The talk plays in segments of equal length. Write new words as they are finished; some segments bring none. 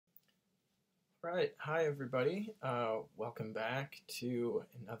Right. Hi, everybody. Welcome back to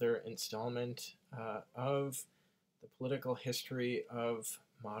another installment of the political history of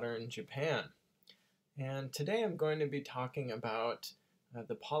modern Japan. And today I'm going to be talking about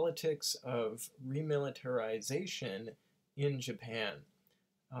the politics of remilitarization in Japan.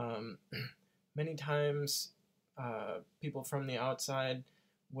 Um, Many times, people from the outside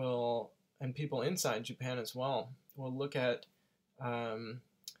will, and people inside Japan as well, will look at um,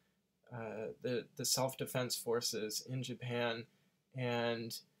 the self-defense forces in Japan,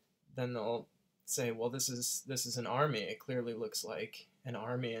 and then they'll say, well, this is an army. It clearly looks like an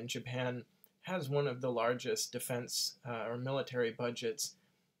army, and Japan has one of the largest defense or military budgets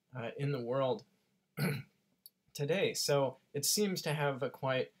in the world today. So it seems to have a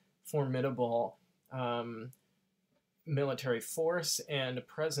quite formidable military force and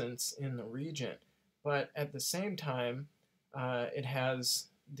presence in the region. But at the same time, it has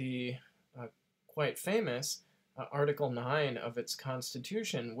the quite famous Article 9 of its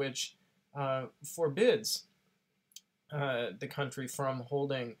constitution, which forbids the country from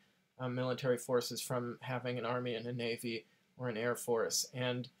holding military forces, from having an army and a navy or an air force,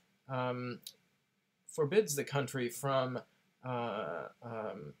 and forbids the country from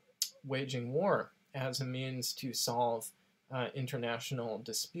waging war as a means to solve international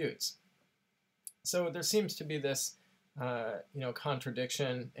disputes. So there seems to be this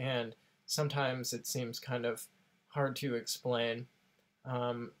contradiction, and sometimes it seems kind of hard to explain.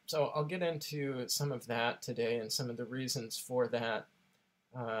 So I'll get into some of that today and some of the reasons for that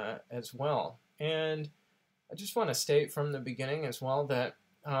as well. And I just want to state from the beginning as well that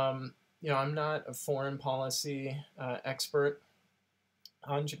I'm not a foreign policy expert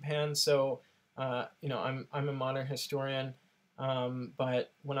on Japan, so I'm a modern historian.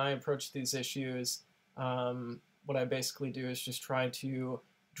 But when I approach these issues, what I basically do is just try to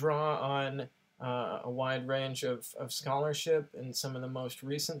draw on a wide range of scholarship and some of the most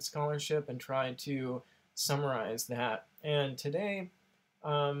recent scholarship and try to summarize that. And today,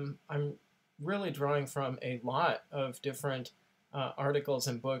 I'm really drawing from a lot of different articles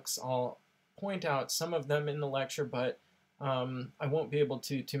and books. I'll point out some of them in the lecture, but I won't be able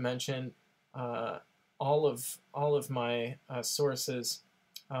to mention all of my sources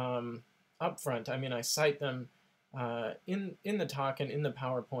up front. I mean, I cite them in the talk and in the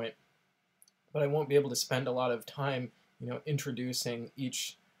PowerPoint, but I won't be able to spend a lot of time, introducing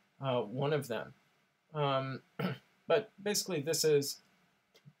each one of them. But basically, this is,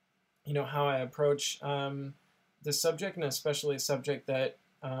 how I approach this subject, and especially a subject that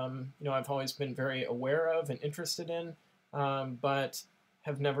I've always been very aware of and interested in, but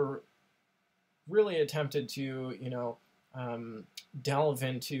have never really attempted to, delve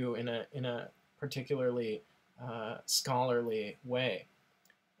into in a particularly scholarly way.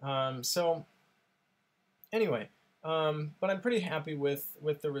 So anyway, but I'm pretty happy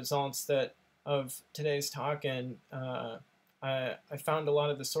with the results of today's talk, and I found a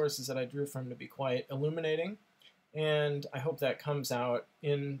lot of the sources that I drew from to be quite illuminating, and I hope that comes out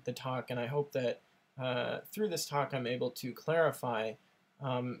in the talk, and I hope that through this talk I'm able to clarify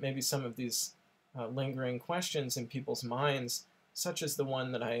maybe some of these lingering questions in people's minds, such as the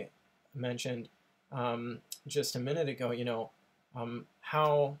one that I mentioned just a minute ago.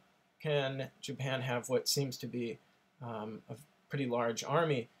 How can Japan have what seems to be a pretty large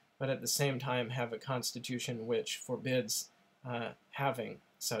army, but at the same time have a constitution which forbids having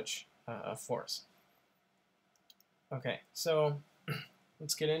such a force? Okay, so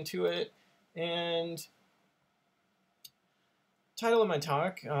let's get into it. And title of my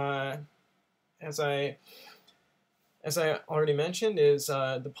talk, as I already mentioned, is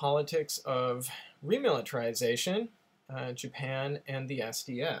the politics of remilitarization, Japan and the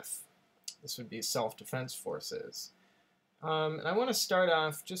SDF. This would be self-defense forces. And I want to start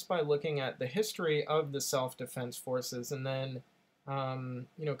off just by looking at the history of the self-defense forces, and then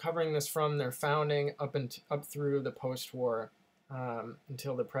covering this from their founding up through the post-war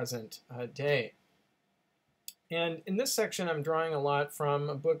until the present day. And in this section, I'm drawing a lot from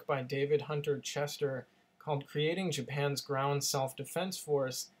a book by David Hunter Chester called Creating Japan's Ground Self-Defense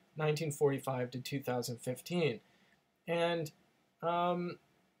Force, 1945 to 2015. And,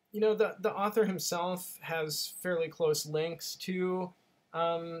 the author himself has fairly close links to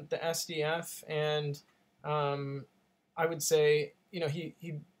the SDF, and I would say,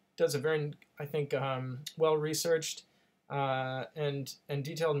 he does a very, I think, well-researched and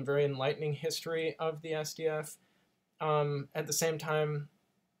detailed and very enlightening history of the SDF. At the same time,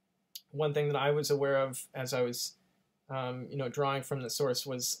 one thing that I was aware of as I was, drawing from the source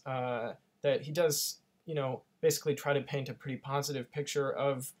was that he does, basically try to paint a pretty positive picture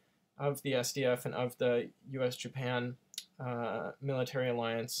of of the SDF and of the U.S.-Japan military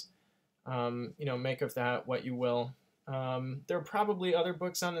alliance. Make of that what you will. There are probably other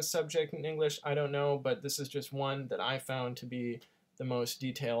books on this subject in English, I don't know, but this is just one that I found to be the most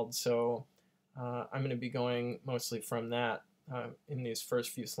detailed, so I'm going to be going mostly from that in these first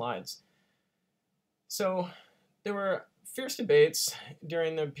few slides. So there were fierce debates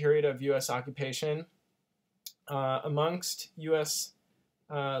during the period of U.S. occupation amongst U.S.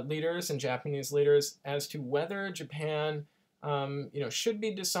 Leaders and Japanese leaders as to whether Japan should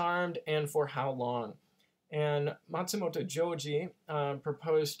be disarmed and for how long. And Matsumoto Joji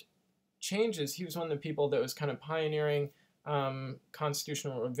proposed changes. He was one of the people that was kind of pioneering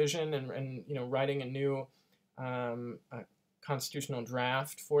constitutional revision and writing a new constitutional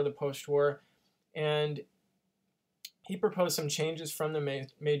draft for the post-war. And he proposed some changes from the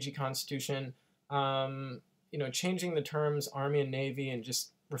Meiji Constitution, changing the terms Army and Navy and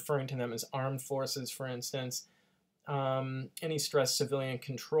just referring to them as armed forces, for instance. And he stressed civilian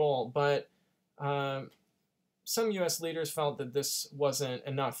control. But some U.S. leaders felt that this wasn't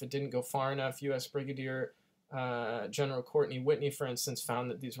enough. It didn't go far enough. U.S. Brigadier General Courtney Whitney, for instance, found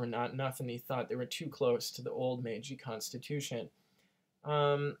that these were not enough, and he thought they were too close to the old Meiji Constitution.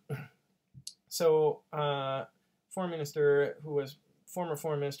 So former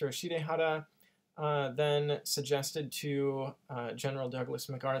Foreign Minister Shidehara then suggested to General Douglas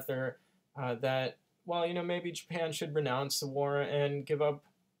MacArthur that, well, maybe Japan should renounce the war and give up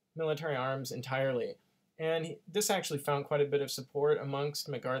military arms entirely. And this actually found quite a bit of support amongst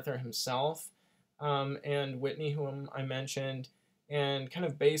MacArthur himself and Whitney, whom I mentioned. And kind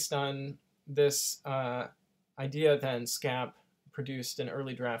of based on this idea, then SCAP produced an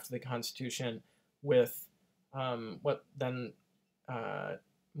early draft of the Constitution with what then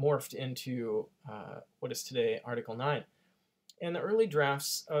morphed into what is today Article 9. And the early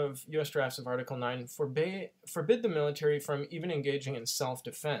drafts of U.S. drafts of Article 9 forbid the military from even engaging in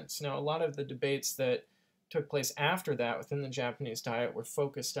self-defense. Now, a lot of the debates that took place after that within the Japanese Diet were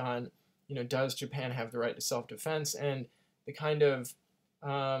focused on, does Japan have the right to self-defense? And the kind of,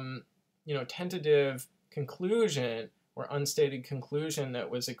 tentative conclusion or unstated conclusion that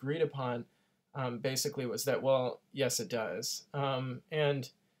was agreed upon basically was that, well, yes, it does. And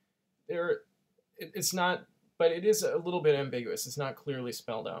it's not, but it is a little bit ambiguous. It's not clearly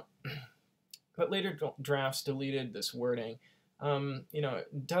spelled out. But later drafts deleted this wording.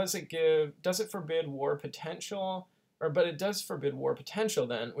 Does it forbid war potential? But it does forbid war potential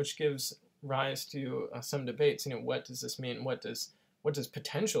then, which gives rise to some debates. What does this mean? What does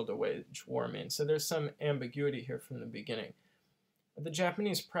potential to wage war mean? So there's some ambiguity here from the beginning. The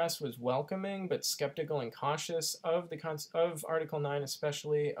Japanese press was welcoming but skeptical and cautious of Article 9,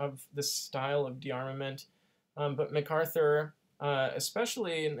 especially of this style of dearmament. But MacArthur,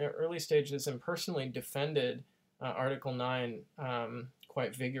 especially in the early stages, and personally defended Article 9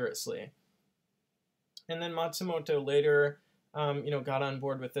 quite vigorously. And then Matsumoto later, got on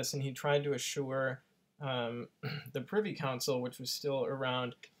board with this, and he tried to assure the Privy Council, which was still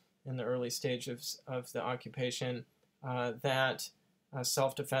around in the early stages of the occupation, that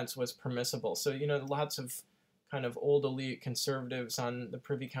self-defense was permissible. So, lots of kind of old elite conservatives on the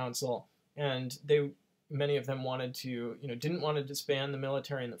Privy Council, and many of them wanted to, didn't want to disband the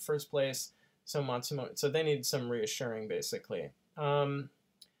military in the first place. So they needed some reassuring, basically.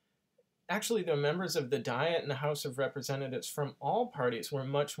 Actually, the members of the Diet and the House of Representatives from all parties were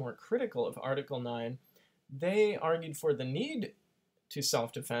much more critical of Article 9. They argued for the need to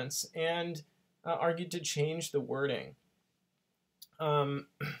self-defense and argued to change the wording. And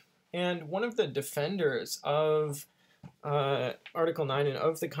one of the defenders of Article 9 and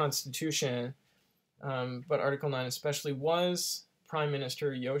of the Constitution, but Article 9 especially, was Prime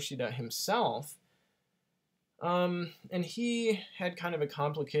Minister Yoshida himself. And he had kind of a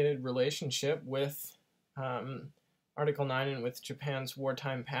complicated relationship with Article 9 and with Japan's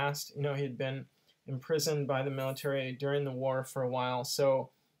wartime past. He had been imprisoned by the military during the war for a while.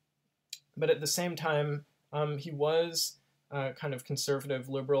 But at the same time, he was kind of conservative,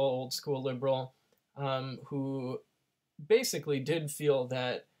 liberal, old school liberal, who basically did feel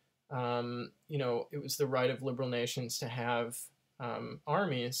that, it was the right of liberal nations to have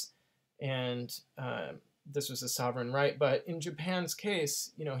armies, and this was a sovereign right. But in Japan's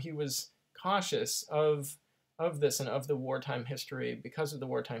case, he was cautious of this and of the wartime history, because of the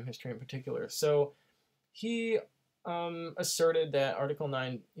wartime history in particular. So he asserted that Article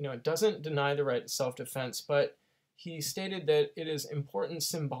 9, doesn't deny the right to self-defense, but he stated that it is important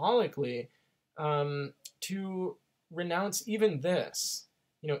symbolically to renounce even this,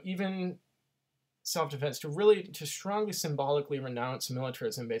 even self-defense, to strongly symbolically renounce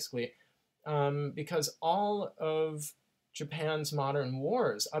militarism, basically, because all of Japan's modern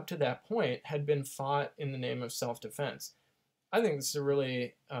wars up to that point had been fought in the name of self-defense. I think this is a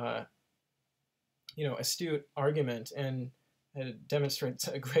really astute argument, and it demonstrates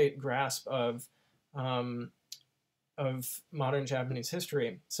a great grasp of modern Japanese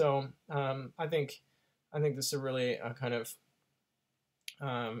history. So I think this is a really kind of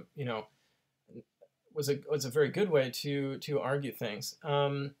was a very good way to argue things.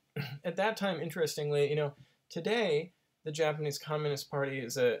 At that time, interestingly, today the Japanese Communist Party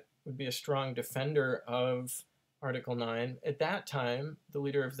would be a strong defender of Article 9. At that time, the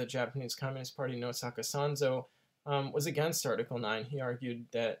leader of the Japanese Communist Party, Nosaka Sanzo, was against Article 9. He argued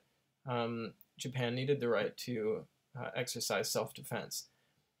that Japan needed the right to exercise self-defense.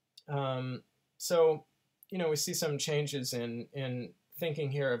 So, we see some changes in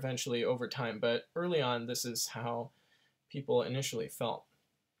thinking here eventually over time, but early on, this is how people initially felt.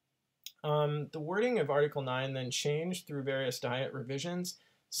 The wording of Article 9 then changed through various Diet revisions.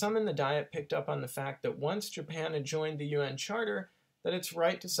 Some in the Diet picked up on the fact that once Japan had joined the UN Charter, that its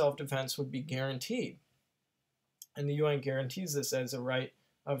right to self-defense would be guaranteed. And the UN guarantees this as a right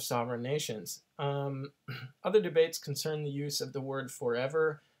of sovereign nations. Other debates concern the use of the word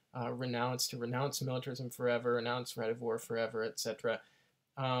forever, to renounce militarism forever, renounce right of war forever, etc.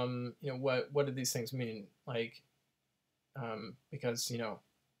 What do these things mean? Like, because,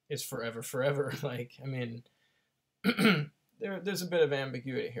 is forever forever? Like, I mean, there's a bit of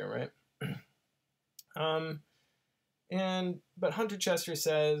ambiguity here, right? But Hunter Chester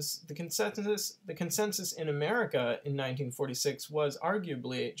says the consensus in America in 1946 was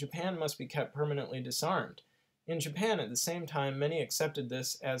arguably Japan must be kept permanently disarmed. In Japan, at the same time, many accepted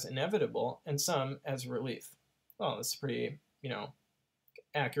this as inevitable and some as relief. Well, that's a pretty,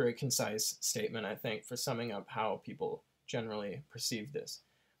 accurate, concise statement, I think, for summing up how people generally perceive this.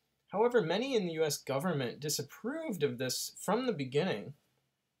 However, many in the U.S. government disapproved of this from the beginning,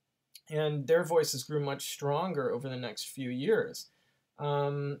 and their voices grew much stronger over the next few years,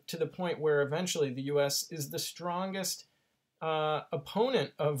 to the point where eventually the U.S. is the strongest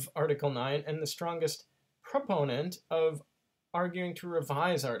opponent of Article 9 and the strongest proponent of arguing to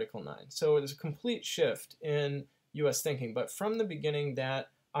revise Article 9. So there's a complete shift in U.S. thinking, but from the beginning that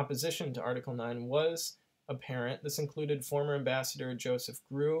opposition to Article 9 was apparent. This included former Ambassador Joseph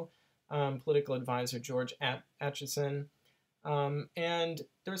Grew, political advisor George Atchison, and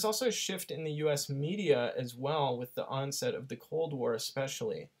there's also a shift in the U.S. media as well with the onset of the Cold War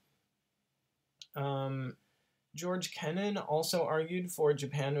especially. George Kennan also argued for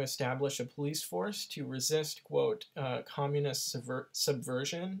Japan to establish a police force to resist, quote, communist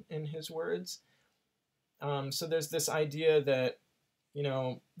subversion, in his words. So there's this idea that,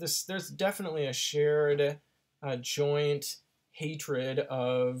 there's definitely a shared, joint hatred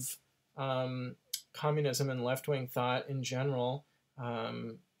of communism and left-wing thought in general,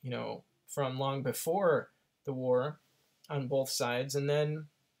 from long before the war on both sides. And then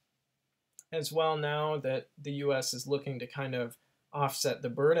as well, now that the U.S. is looking to kind of offset the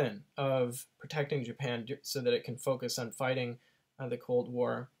burden of protecting Japan so that it can focus on fighting the Cold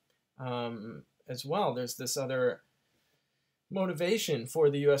War as well, there's this other motivation for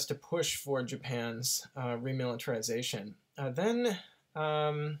the U.S. to push for Japan's remilitarization.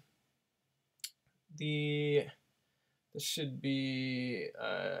 This should be,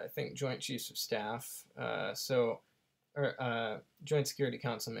 I think, Joint Chiefs of Staff, Joint Security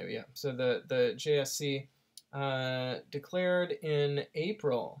Council, maybe, yeah. So the JSC declared in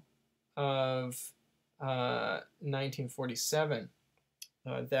April of 1947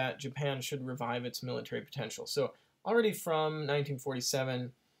 that Japan should revive its military potential. So already from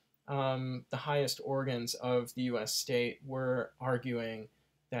 1947, the highest organs of the U.S. state were arguing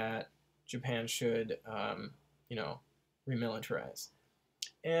that Japan should, remilitarize.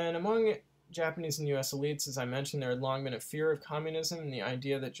 And among Japanese and U.S. elites, as I mentioned, there had long been a fear of communism and the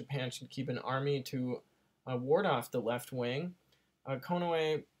idea that Japan should keep an army to ward off the left wing.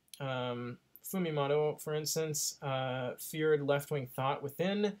 Konoe Fumimoto, for instance, feared left-wing thought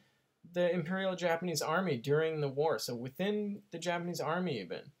within the Imperial Japanese Army during the war. So within the Japanese Army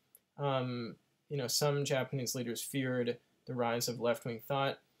even, some Japanese leaders feared the rise of left-wing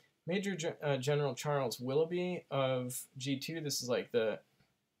thought. Major General Charles Willoughby of G2, this is like the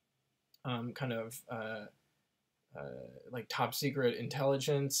like top secret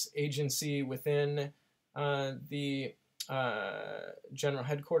intelligence agency within the general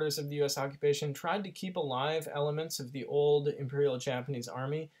headquarters of the U.S. occupation, tried to keep alive elements of the old Imperial Japanese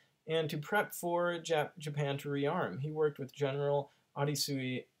Army and to prep for Japan to rearm. He worked with General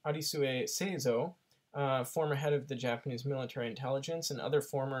Arisue Seizo former head of the Japanese military intelligence, and other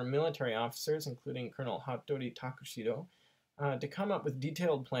former military officers, including Colonel Hattori Takushido, to come up with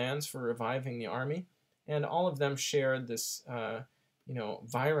detailed plans for reviving the army. And all of them shared this,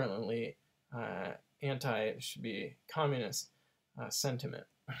 violently anti-communist sentiment.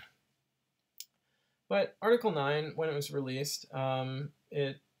 But Article 9, when it was released,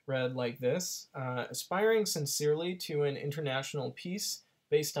 it read like this: aspiring sincerely to an international peace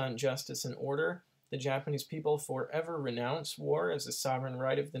based on justice and order, the Japanese people forever renounce war as a sovereign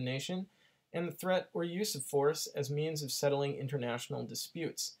right of the nation, and the threat or use of force as means of settling international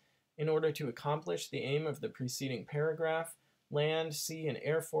disputes. In order to accomplish the aim of the preceding paragraph, land, sea, and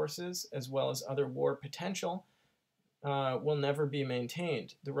air forces, as well as other war potential, will never be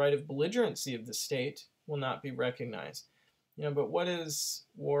maintained. The right of belligerency of the state will not be recognized. But what is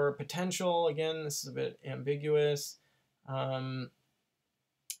war potential? Again, this is a bit ambiguous. And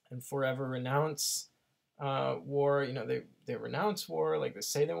forever renounce war. They renounce war, like they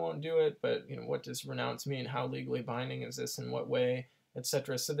say they won't do it, but what does renounce mean? How legally binding is this? In what way?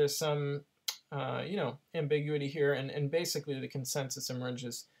 Etc. So there's some ambiguity here, and basically the consensus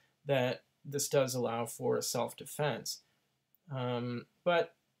emerges that this does allow for self-defense.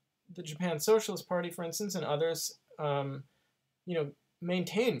 But the Japan Socialist Party, for instance, and others,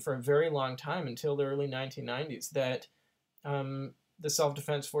 maintained for a very long time until the early 1990s that the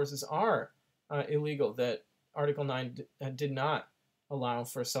self-defense forces are illegal, that Article 9 did not allow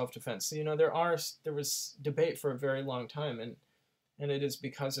for self-defense. So, there was debate for a very long time, and it is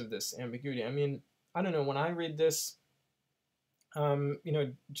because of this ambiguity. I mean, I don't know, when I read this,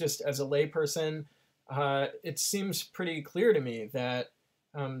 just as a layperson, it seems pretty clear to me that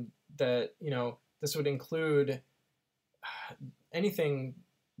this would include anything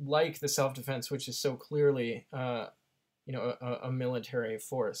like the self-defense, which is so clearly a military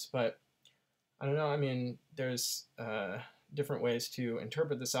force. But I don't know. I mean, there's different ways to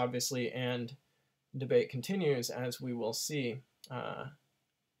interpret this, obviously, and debate continues, as we will see,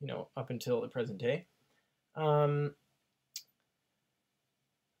 up until the present day.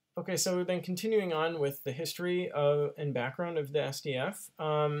 Okay, so then continuing on with the history and background of the SDF.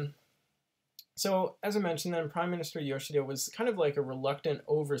 So, as I mentioned, then Prime Minister Yoshida was kind of like a reluctant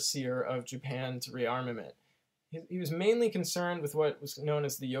overseer of Japan's rearmament. He was mainly concerned with what was known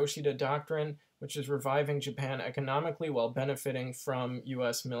as the Yoshida Doctrine, which is reviving Japan economically while benefiting from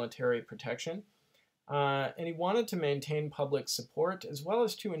U.S. military protection. And he wanted to maintain public support, as well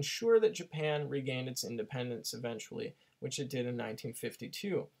as to ensure that Japan regained its independence eventually, which it did in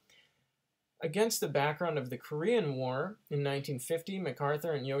 1952. Against the background of the Korean War in 1950,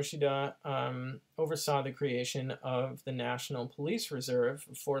 MacArthur and Yoshida oversaw the creation of the National Police Reserve,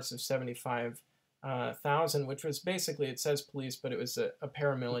 a force of 75,000, which was basically, it says police, but it was a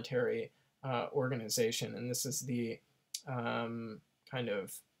paramilitary organization. And this is the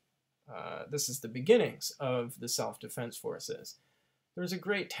this is the beginnings of the self-defense forces. There was a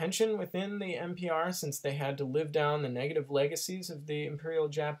great tension within the NPR since they had to live down the negative legacies of the Imperial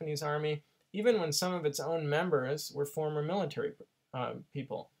Japanese Army, even when some of its own members were former military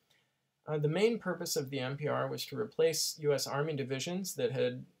people. The main purpose of the NPR was to replace U.S. Army divisions that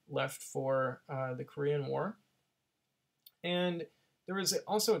had left for the Korean War. And there was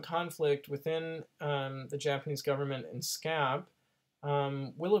also a conflict within the Japanese government and SCAB.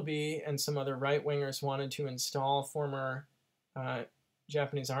 Willoughby and some other right-wingers wanted to install former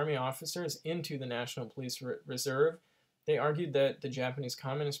Japanese Army officers into the National Police Reserve. They argued that the Japanese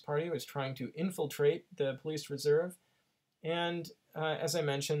Communist Party was trying to infiltrate the police reserve. And as I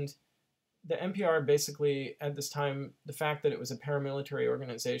mentioned, the NPR basically, at this time, the fact that it was a paramilitary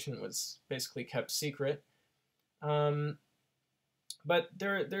organization was basically kept secret. But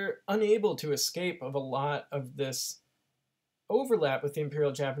they're unable to escape of a lot of this overlap with the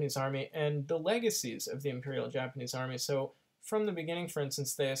Imperial Japanese Army and the legacies of the Imperial Japanese Army. So from the beginning, for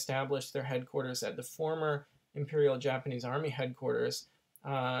instance, they established their headquarters at the former Imperial Japanese Army headquarters,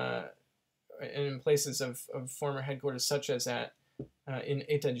 and in places of former headquarters such as in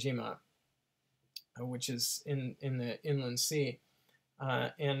Etajima, which is in the Inland Sea,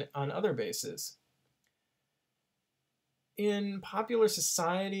 and on other bases. In popular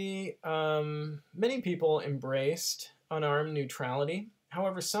society, many people embraced unarmed neutrality.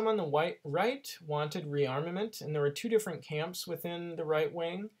 However, some on the right wanted rearmament, and there were two different camps within the right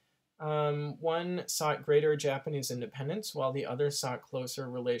wing. One sought greater Japanese independence, while the other sought closer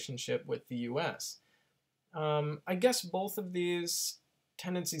relationship with the U.S. I guess both of these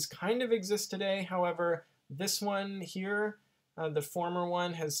tendencies kind of exist today. However, this one here, the former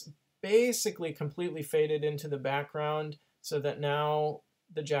one, has basically completely faded into the background, so that now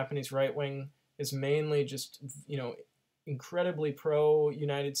the Japanese right wing is mainly just, incredibly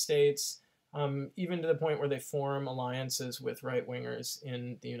pro-United States, even to the point where they form alliances with right-wingers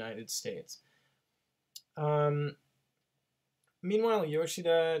in the United States. Meanwhile,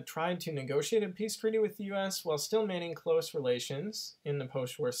 Yoshida tried to negotiate a peace treaty with the U.S. while still maintaining close relations in the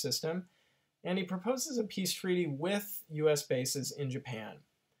post-war system, and he proposes a peace treaty with U.S. bases in Japan,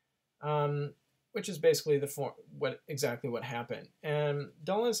 which is basically exactly what happened. And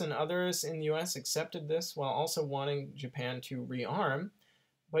Dulles and others in the U.S. accepted this while also wanting Japan to rearm,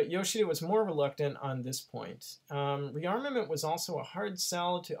 but Yoshida was more reluctant on this point. Rearmament was also a hard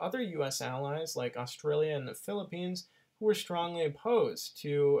sell to other U.S. allies like Australia and the Philippines, who were strongly opposed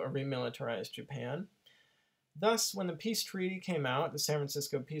to a remilitarized Japan. Thus, when the peace treaty came out, the San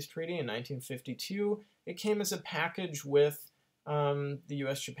Francisco Peace Treaty in 1952, it came as a package with the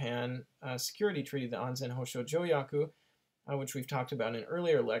U.S.-Japan Security Treaty, the Anzen Hosho Joyaku, which we've talked about in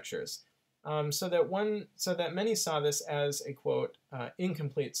earlier lectures, so that many saw this as a, quote,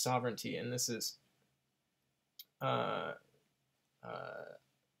 incomplete sovereignty, and this is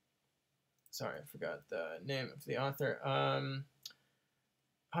sorry, I forgot the name of the author.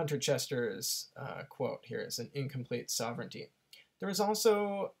 Hunter Chester's quote here is an incomplete sovereignty. There was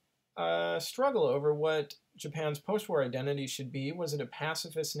also a struggle over what Japan's post-war identity should be. Was it a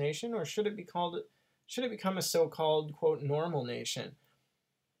pacifist nation, or should it become a so-called, quote, normal nation?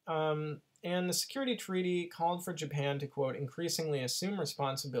 And the Security Treaty called for Japan to, quote, increasingly assume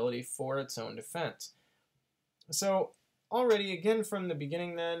responsibility for its own defense. So already, again, from the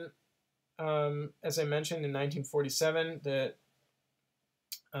beginning then, as I mentioned, in 1947, the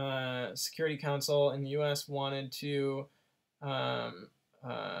Security Council in the U.S. wanted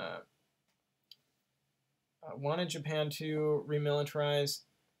Japan to remilitarize,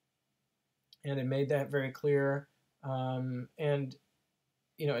 and it made that very clear. And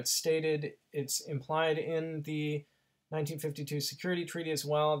it's implied in the 1952 Security Treaty as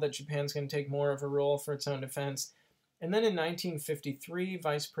well that Japan's going to take more of a role for its own defense. And then in 1953,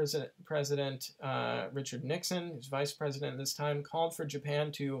 Vice President Richard Nixon, who's vice president at this time, called for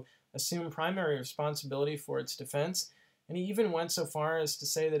Japan to assume primary responsibility for its defense. And he even went so far as to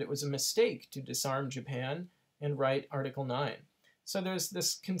say that it was a mistake to disarm Japan and write Article 9. So there's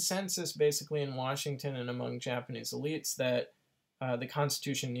this consensus basically in Washington and among Japanese elites that the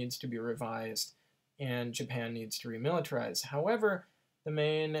Constitution needs to be revised and Japan needs to remilitarize. However, the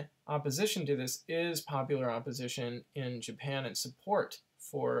main opposition to this is popular opposition in Japan and support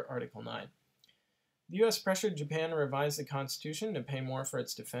for Article 9. The U.S. pressured Japan to revise the Constitution to pay more for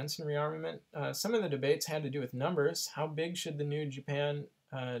its defense and rearmament. Some of the debates had to do with numbers. How big should the new Japan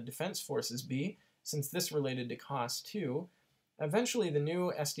defense forces be, since this related to cost too? Eventually, the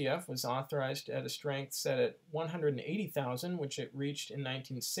new SDF was authorized at a strength set at 180,000, which it reached in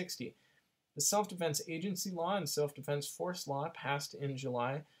 1960. The Self-Defense Agency Law and Self-Defense Force Law passed in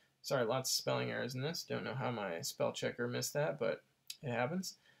July. Sorry, lots of spelling errors in this. Don't know how my spell checker missed that, but it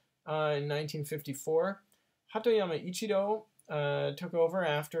happens. In 1954, Hatoyama Ichido took over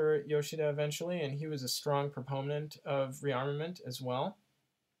after Yoshida eventually, and he was a strong proponent of rearmament as well.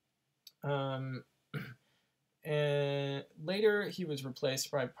 And later, he was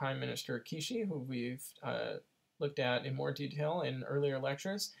replaced by Prime Minister Kishi, who we've looked at in more detail in earlier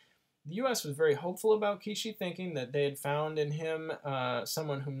lectures. The U.S. was very hopeful about Kishi, thinking that they had found in him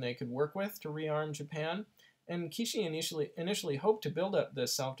someone whom they could work with to rearm Japan. And Kishi initially hoped to build up the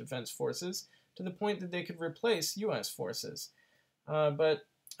self-defense forces to the point that they could replace U.S. forces. But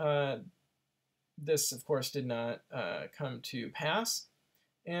this, of course, did not come to pass.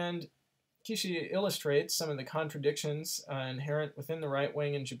 And Kishi illustrates some of the contradictions inherent within the right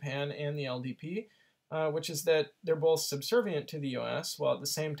wing in Japan and the LDP, which is that they're both subservient to the U.S. while at the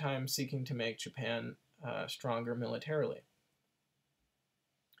same time seeking to make Japan stronger militarily.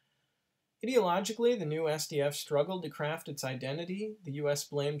 Ideologically, the new SDF struggled to craft its identity. The U.S.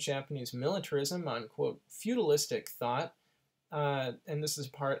 blamed Japanese militarism on, quote, feudalistic thought, and this is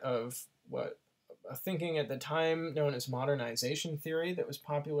part of what thinking at the time known as modernization theory that was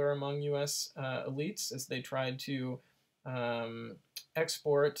popular among U.S. elites as they tried to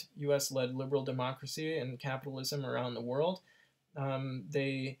export U.S.-led liberal democracy and capitalism around the world. And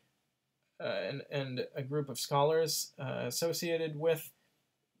a group of scholars associated with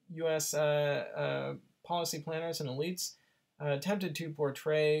U.S. Policy planners and elites attempted to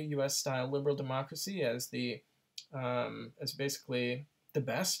portray U.S.-style liberal democracy as as basically the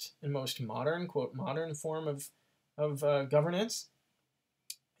best and most modern, quote, modern form of governance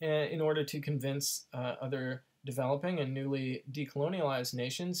in order to convince other developing and newly decolonialized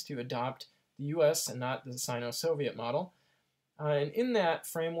nations to adopt the U.S. and not the Sino-Soviet model. And in that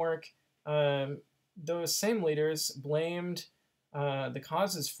framework, those same leaders blamed the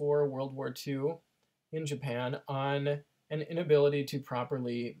causes for World War II in Japan on an inability to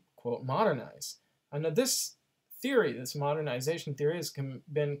properly, quote, modernize. Now this theory, this modernization theory, has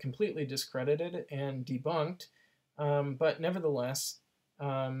been completely discredited and debunked, but nevertheless,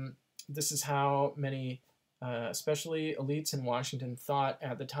 this is how many, especially elites in Washington, thought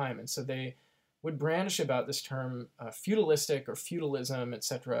at the time. And so they would brandish about this term feudalistic or feudalism,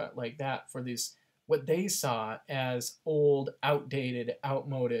 etc., like that, for these, what they saw as old, outdated,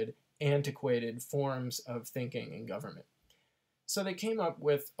 outmoded, antiquated forms of thinking in government. So they came up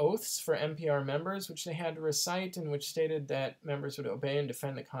with oaths for NPR members, which they had to recite, and which stated that members would obey and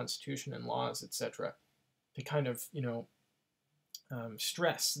defend the Constitution and laws, etc., to kind of,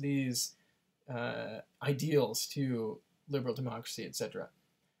 stress these ideals to liberal democracy, etc.,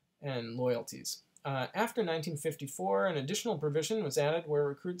 and loyalties. After 1954, an additional provision was added where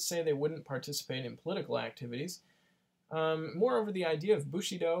recruits say they wouldn't participate in political activities. Moreover, the idea of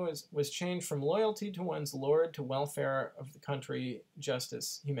Bushido was changed from loyalty to one's lord to welfare of the country,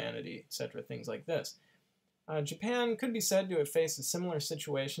 justice, humanity, etc., things like this. Japan could be said to have faced a similar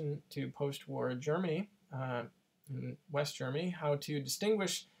situation to post-war Germany, in West Germany, how to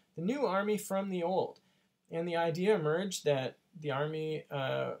distinguish the new army from the old. And the idea emerged that the army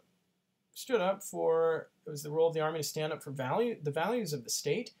stood up for, it was the role of the army to stand up for the values of the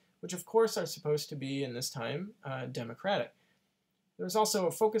state, which of course are supposed to be, in this time, democratic. There was also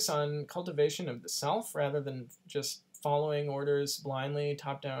a focus on cultivation of the self rather than just following orders blindly,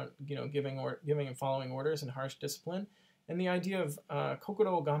 top-down, giving and following orders and harsh discipline. And the idea of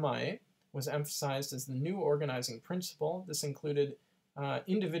kokoro gamae was emphasized as the new organizing principle. This included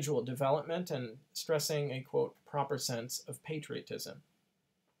individual development and stressing a, quote, proper sense of patriotism.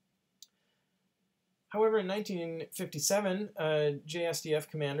 However, in 1957, a JSDF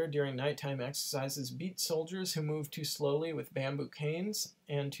commander during nighttime exercises beat soldiers who moved too slowly with bamboo canes,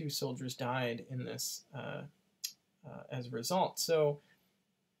 and 2 soldiers died in this as a result. So,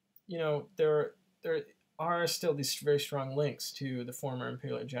 there are still these very strong links to the former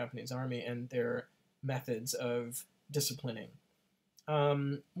Imperial Japanese Army and their methods of disciplining.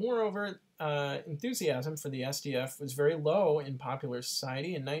 Moreover, enthusiasm for the SDF was very low in popular society.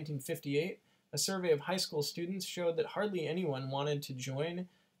 In 1958, a survey of high school students showed that hardly anyone wanted to join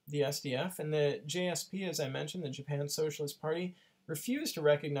the SDF, and the JSP, as I mentioned, the Japan Socialist Party, refused to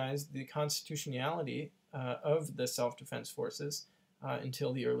recognize the constitutionality of the self-defense forces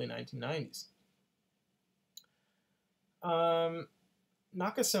until the early 1990s.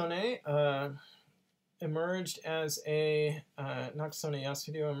 Nakasone emerged as a Nakasone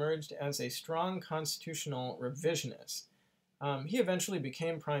Yasuhiro emerged as a strong constitutional revisionist. He eventually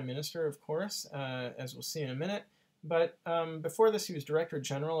became prime minister, of course, as we'll see in a minute, but before this he was director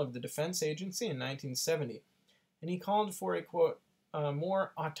general of the Defense Agency in 1970, and he called for a, quote,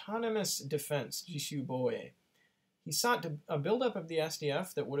 more autonomous defense, Jishu Boe. He sought a buildup of the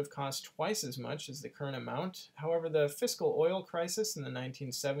SDF that would have cost twice as much as the current amount. However, the fiscal oil crisis in the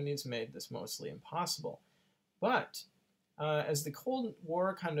 1970s made this mostly impossible. But as the Cold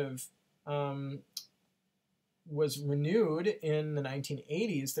War kind of was renewed in the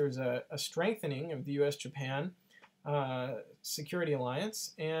 1980s, there was a strengthening of the U.S.-Japan security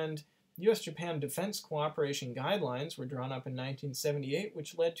alliance, and U.S.-Japan defense cooperation guidelines were drawn up in 1978,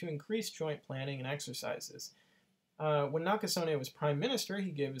 which led to increased joint planning and exercises. When Nakasone was prime minister,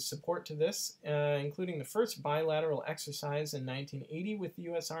 he gave his support to this, including the first bilateral exercise in 1980 with the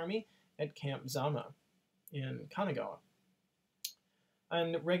U.S. Army at Camp Zama in Kanagawa.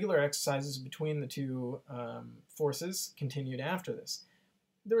 And regular exercises between the two forces continued after this.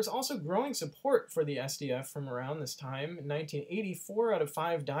 There was also growing support for the SDF from around this time. In 1980, 4 out of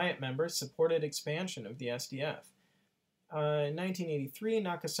 5 Diet members supported expansion of the SDF. In 1983,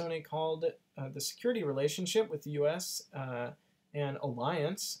 Nakasone called the security relationship with the U.S. An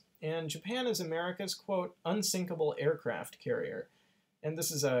alliance, and Japan is America's, quote, unsinkable aircraft carrier. And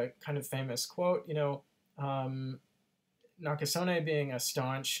this is a kind of famous quote, Nakasone being a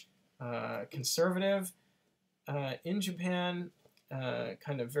staunch conservative in Japan,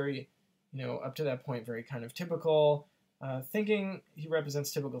 kind of very, up to that point, very kind of typical thinking. He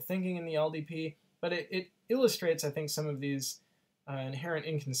represents typical thinking in the LDP, but it illustrates, I think, some of these inherent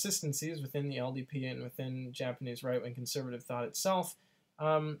inconsistencies within the LDP and within Japanese right-wing conservative thought itself,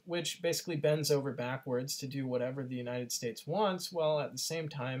 which basically bends over backwards to do whatever the United States wants, while at the same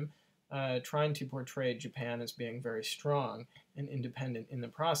time trying to portray Japan as being very strong and independent in the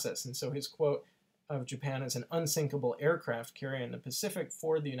process. And so his quote of Japan as an unsinkable aircraft carrier in the Pacific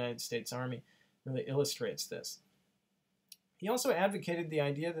for the United States Army really illustrates this. He also advocated the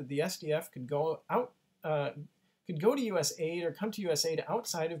idea that the SDF could go to U.S. aid or come to U.S. aid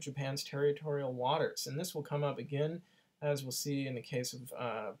outside of Japan's territorial waters, and this will come up again, as we'll see in the case of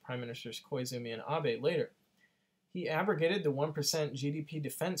Prime Ministers Koizumi and Abe later. He abrogated the 1% GDP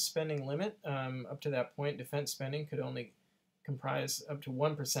defense spending limit. Up to that point, defense spending could only comprise up to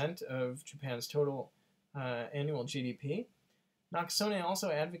 1% of Japan's total annual GDP. Nakasone also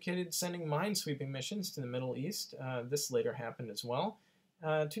advocated sending minesweeping missions to the Middle East, this later happened as well,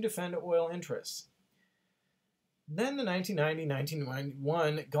 to defend oil interests. Then the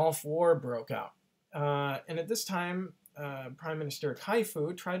 1990-1991 Gulf War broke out, and at this time, Prime Minister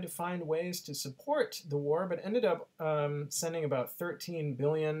Kaifu tried to find ways to support the war, but ended up sending about $13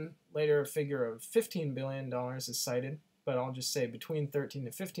 billion. Later, a figure of $15 billion is cited, but I'll just say between $13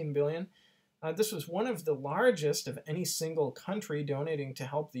 to $15 billion. This was one of the largest of any single country donating to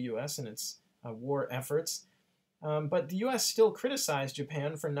help the U.S. in its war efforts. But the U.S. still criticized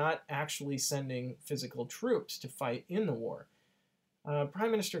Japan for not actually sending physical troops to fight in the war. Prime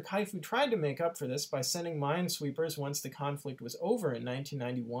Minister Kaifu tried to make up for this by sending minesweepers once the conflict was over in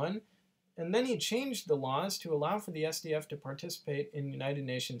 1991, and then he changed the laws to allow for the SDF to participate in United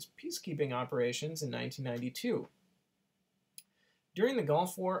Nations peacekeeping operations in 1992. During the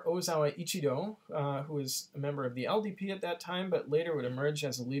Gulf War, Ozawa Ichido, who was a member of the LDP at that time, but later would emerge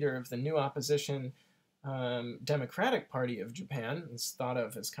as a leader of the new opposition Democratic Party of Japan, is thought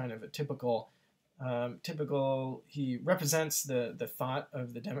of as kind of a typical, he represents the thought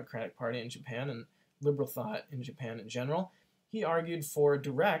of the Democratic Party in Japan and liberal thought in Japan in general. He argued for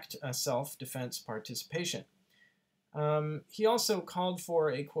direct self-defense participation. He also called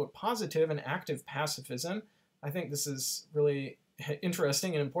for a, quote, positive and active pacifism. I think this is really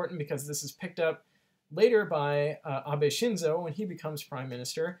interesting and important because this is picked up later by Abe Shinzo when he becomes prime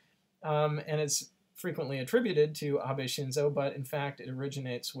minister, and it's frequently attributed to Abe Shinzo, but in fact it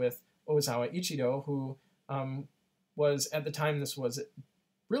originates with Ozawa Ichido, who was, at the time this was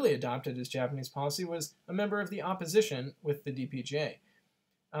really adopted as Japanese policy, was a member of the opposition with the DPJ,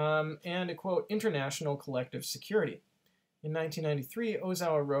 and a, quote, international collective security. In 1993,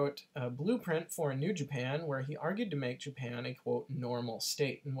 Ozawa wrote a blueprint for a new Japan where he argued to make Japan a, quote, normal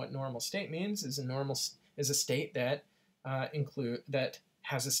state. And what normal state means is a state that that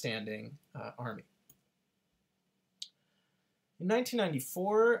has a standing army. In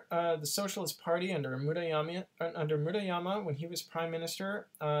 1994, the Socialist Party under Murayama, when he was prime minister,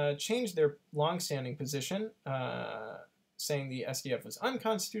 changed their long-standing position, saying the SDF was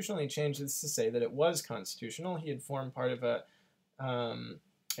unconstitutional. He changed this to say that it was constitutional. He had formed part of a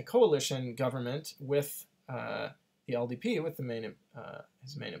coalition government with the LDP, with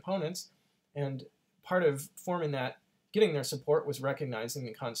his main opponents, and part of forming that, getting their support, was recognizing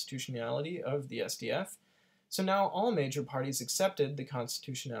the constitutionality of the SDF. So now all major parties accepted the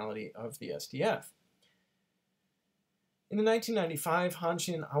constitutionality of the SDF. In the 1995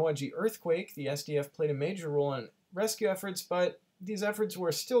 Hanshin Awaji earthquake, the SDF played a major role in rescue efforts, but these efforts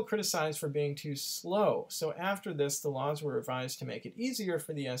were still criticized for being too slow. So after this, the laws were revised to make it easier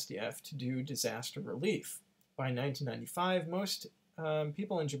for the SDF to do disaster relief. By 1995, most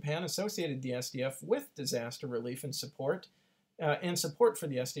people in Japan associated the SDF with disaster relief and support for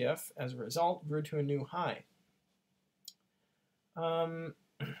the SDF, as a result, grew to a new high.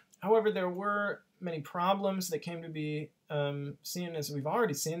 However, there were many problems that came to be seen, as we've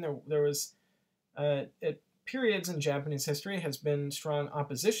already seen. There was, at periods in Japanese history, has been strong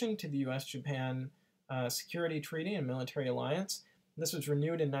opposition to the U.S.-Japan Security Treaty and military alliance. This was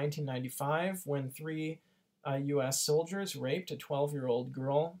renewed in 1995 when 3 U.S. soldiers raped a 12-year-old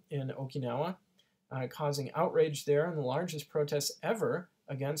girl in Okinawa, causing outrage there and the largest protests ever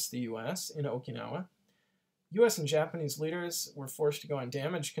against the U.S. in Okinawa. U.S. and Japanese leaders were forced to go on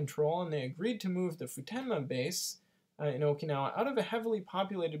damage control, and they agreed to move the Futenma base in Okinawa out of a heavily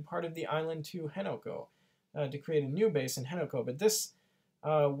populated part of the island to Henoko, to create a new base in Henoko. But this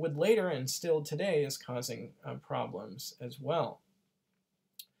would later, and still today, is causing problems as well.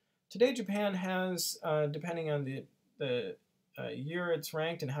 Today, Japan has, depending on the year it's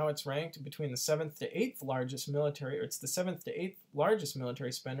ranked and how it's ranked, between the 7th to 8th largest military, or it's the 7th to 8th largest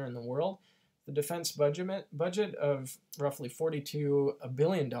military spender in the world. The defense budget of roughly $42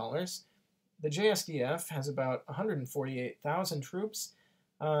 billion. The JSDF has about 148,000 troops.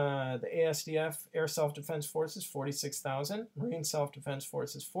 The ASDF, Air Self-Defense Forces, 46,000. Marine Self-Defense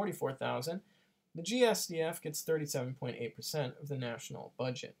Forces, 44,000. The GSDF gets 37.8% of the national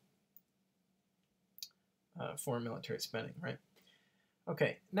budget for military spending, right?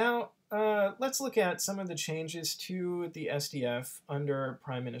 Okay, now let's look at some of the changes to the SDF under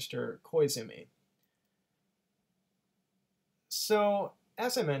Prime Minister Koizumi. So,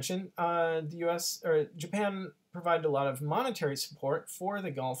 as I mentioned, the U.S. or Japan provided a lot of monetary support for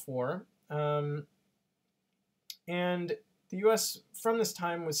the Gulf War, and the U.S. from this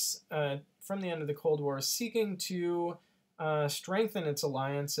time was, from the end of the Cold War, seeking to strengthen its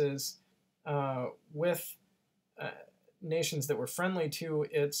alliances with nations that were friendly to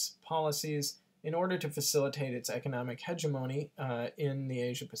its policies in order to facilitate its economic hegemony in the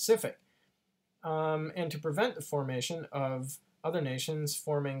Asia Pacific, and to prevent the formation of other nations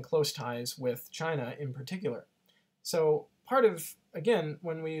forming close ties with China in particular. So part of, again,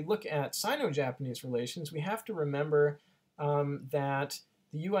 when we look at Sino-Japanese relations, we have to remember that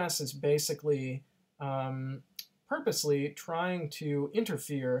the U.S. is basically purposely trying to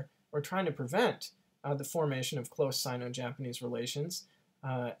interfere or trying to prevent the formation of close Sino-Japanese relations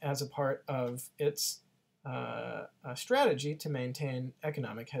as a part of its strategy to maintain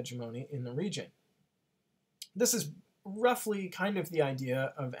economic hegemony in the region. This is roughly kind of the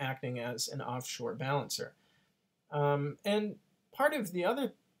idea of acting as an offshore balancer. And part of the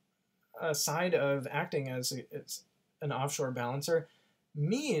other side of acting as an offshore balancer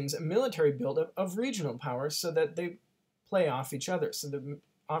means a military buildup of regional powers so that they play off each other. So the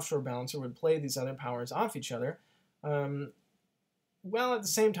offshore balancer would play these other powers off each other, while at the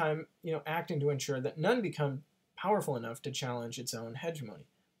same time, acting to ensure that none become powerful enough to challenge its own hegemony.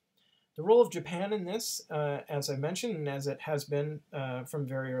 The role of Japan in this, as I mentioned, and as it has been from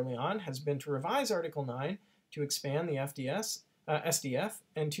very early on, has been to revise Article 9 to expand the SDF,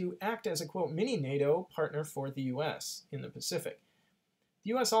 and to act as a, quote, mini NATO partner for the U.S. in the Pacific.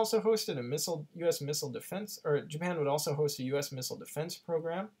 The U.S. also hosted a U.S. missile defense, or Japan would also host a U.S. missile defense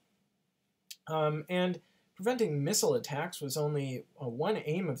program. And preventing missile attacks was only one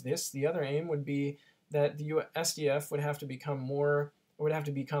aim of this. The other aim would be that the SDF would have to become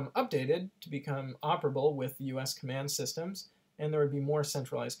updated to become operable with the U.S. command systems, and there would be more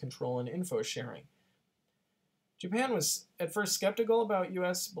centralized control and info sharing. Japan was at first skeptical about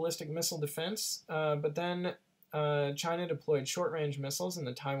U.S. ballistic missile defense, but then China deployed short-range missiles in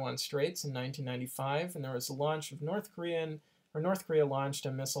the Taiwan Straits in 1995, and there was a launch of North Korea launched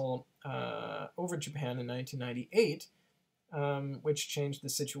a missile over Japan in 1998, which changed the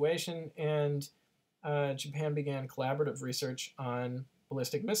situation, and Japan began collaborative research on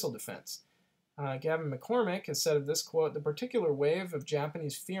ballistic missile defense. Gavin McCormick has said of this, quote, "The particular wave of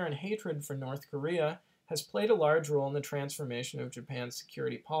Japanese fear and hatred for North Korea has played a large role in the transformation of Japan's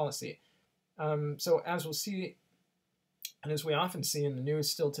security policy." So as we'll see, and as we often see in the news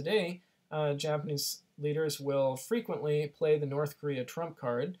still today, Japanese leaders will frequently play the North Korea trump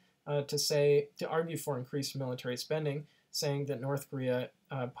card to argue for increased military spending, saying that North Korea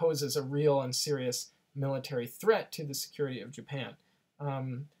poses a real and serious military threat to the security of Japan.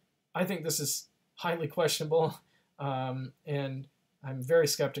 I think this is highly questionable, and I'm very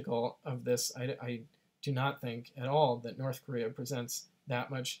skeptical of this. I do not think at all that North Korea presents that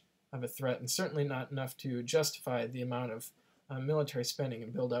much of a threat, and certainly not enough to justify the amount of military spending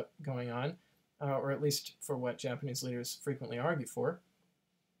and buildup going on, or at least for what Japanese leaders frequently argue for.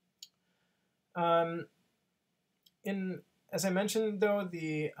 As I mentioned, though,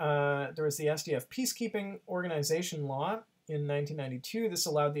 there was the SDF Peacekeeping Organization Law in 1992. This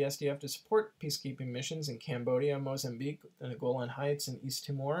allowed the SDF to support peacekeeping missions in Cambodia, Mozambique, the Golan Heights, and East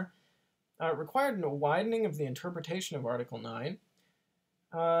Timor. It required a widening of the interpretation of Article 9.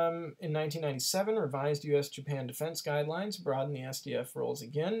 In 1997, revised U.S.-Japan defense guidelines broadened the SDF roles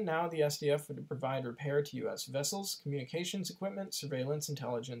again. Now the SDF would provide repair to U.S. vessels, communications equipment, surveillance,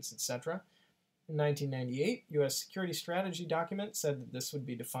 intelligence, etc. In 1998, U.S. security strategy document said that this would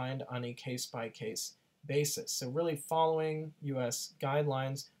be defined on a case-by-case basis. So really following U.S.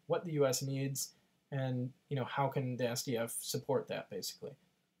 guidelines, what the U.S. needs, and how can the SDF support that, basically.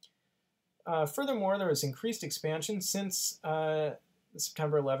 Furthermore, there was increased expansion since the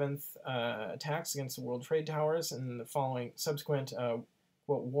September 11th attacks against the World Trade Towers and the following subsequent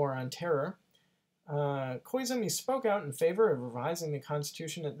quote, war on terror. Koizumi spoke out in favor of revising the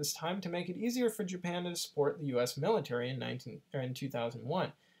Constitution at this time to make it easier for Japan to support the U.S. military in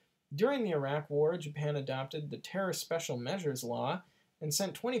 2001. During the Iraq War, Japan adopted the Terror Special Measures Law and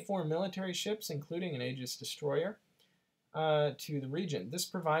sent 24 military ships, including an Aegis destroyer, to the region. This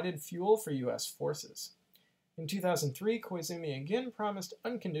provided fuel for U.S. forces. In 2003, Koizumi again promised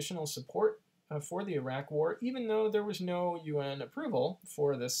unconditional support for the Iraq War, even though there was no UN approval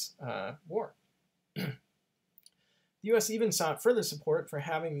for this war. The U.S. even sought further support for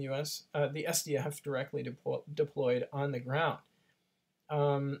having the SDF directly deployed on the ground.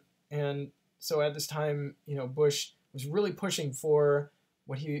 And so at this time, Bush was really pushing for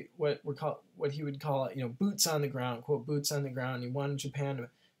what he would call boots on the ground, quote, boots on the ground. He wanted Japan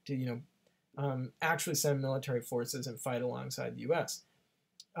to actually send military forces and fight alongside the U.S.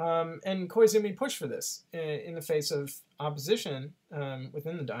 And Koizumi pushed for this in the face of opposition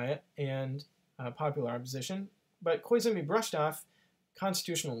within the Diet and popular opposition. But Koizumi brushed off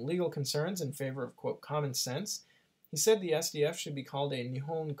constitutional and legal concerns in favor of, quote, common sense. He said the SDF should be called a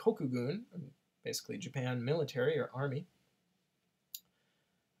Nihon Kokugun, basically Japan military or army.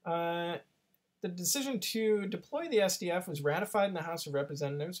 The decision to deploy the SDF was ratified in the House of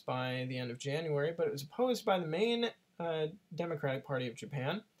Representatives by the end of January, but it was opposed by the main Democratic Party of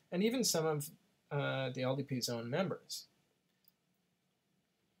Japan and even some of the LDP's own members.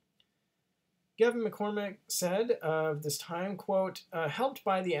 Gavin McCormick said of this time, quote, helped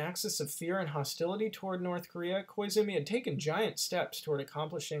by the axis of fear and hostility toward North Korea, Koizumi had taken giant steps toward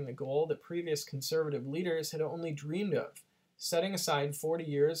accomplishing the goal that previous conservative leaders had only dreamed of, setting aside 40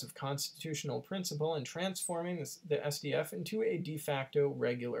 years of constitutional principle and transforming the SDF into a de facto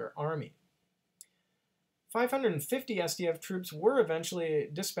regular army. 550 SDF troops were eventually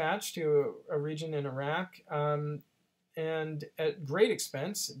dispatched to a region in Iraq, and at great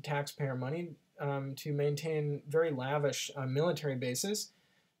expense, taxpayer money, to maintain very lavish military bases.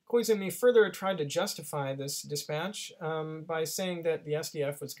 Koizumi further tried to justify this dispatch by saying that the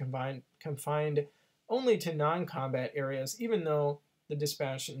SDF was confined only to non-combat areas, even though the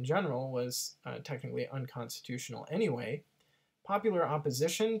dispatch in general was technically unconstitutional anyway. Popular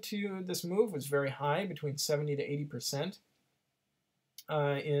opposition to this move was very high, between 70 to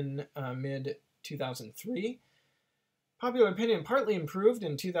 80% in mid-2003. Popular opinion partly improved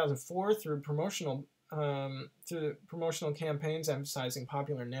in 2004 through promotional campaigns emphasizing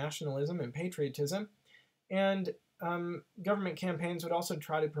popular nationalism and patriotism, and government campaigns would also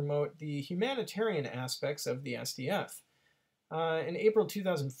try to promote the humanitarian aspects of the SDF. In April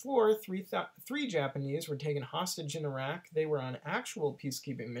 2004, three Japanese were taken hostage in Iraq. They were on actual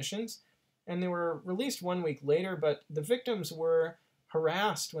peacekeeping missions, and they were released 1 week later, but the victims were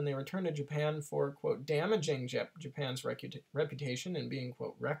harassed when they returned to Japan for, quote, damaging Japan's reputation and being,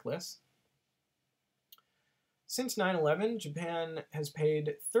 quote, reckless. Since 9/11, Japan has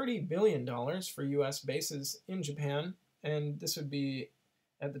paid $30 billion for U.S. bases in Japan, and this would be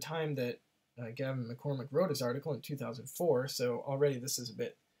at the time that Gavin McCormick wrote his article in 2004, so already this is a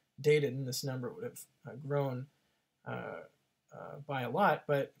bit dated, and this number would have grown by a lot.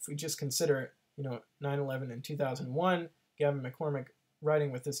 But if we just consider, 9/11 in 2001, Gavin McCormick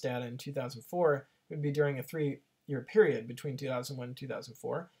writing with this data in 2004, it would be during a 3-year period between 2001 and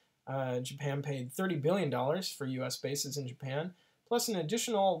 2004. Japan paid $30 billion for U.S. bases in Japan, plus an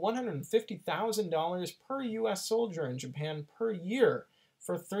additional $150,000 per U.S. soldier in Japan per year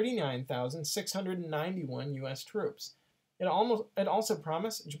for 39,691 U.S. troops. Japan also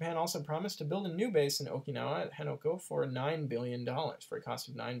promised to build a new base in Okinawa at Henoko for $9 billion, for a cost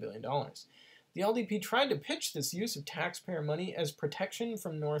of $9 billion. The LDP tried to pitch this use of taxpayer money as protection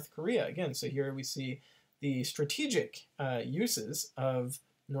from North Korea. Again, so here we see the strategic uses of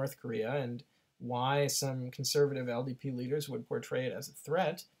North Korea and why some conservative LDP leaders would portray it as a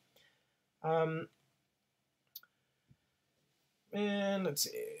threat. And let's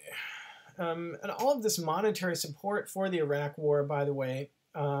see. And all of this monetary support for the Iraq War, by the way,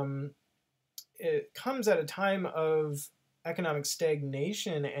 it comes at a time of economic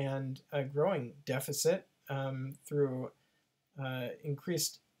stagnation and a growing deficit through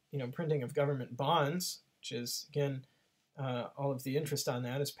increased, printing of government bonds, which is, again, all of the interest on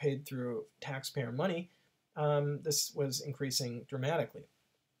that is paid through taxpayer money. This was increasing dramatically.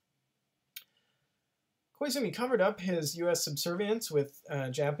 Koizumi covered up his U.S. subservience with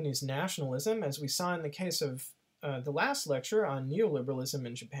Japanese nationalism, as we saw in the case of the last lecture on neoliberalism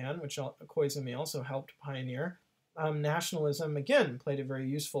in Japan, which Koizumi also helped pioneer. Nationalism, again, played a very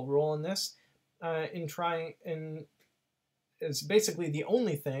useful role in this, is basically the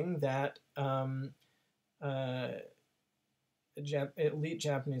only thing that elite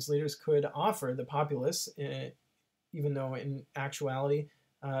Japanese leaders could offer the populace, even though in actuality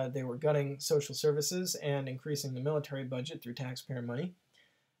they were gutting social services and increasing the military budget through taxpayer money.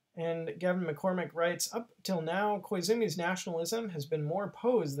 And Gavin McCormick writes, up till now, Koizumi's nationalism has been more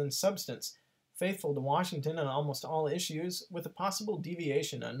pose than substance. Faithful to Washington on almost all issues, with a possible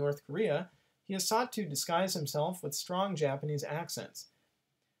deviation on North Korea, he has sought to disguise himself with strong Japanese accents.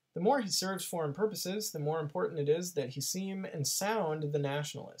 The more he serves foreign purposes, the more important it is that he seem and sound the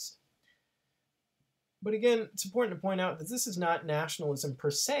nationalist. But again, it's important to point out that this is not nationalism per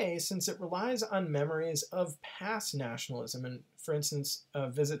se, since it relies on memories of past nationalism. And for instance,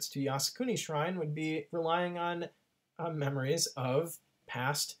 visits to Yasukuni Shrine would be relying on memories of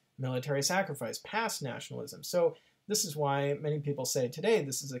past military sacrifice, past nationalism. So this is why many people say today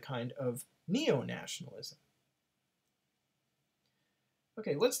this is a kind of neo-nationalism.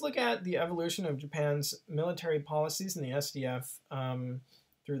 Okay, let's look at the evolution of Japan's military policies in the SDF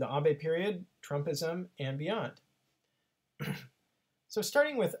through the Abe period, Trumpism, and beyond. So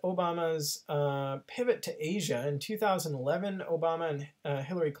starting with Obama's pivot to Asia, in 2011, Obama and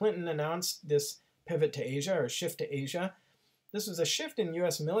Hillary Clinton announced this pivot to Asia, or shift to Asia. This was a shift in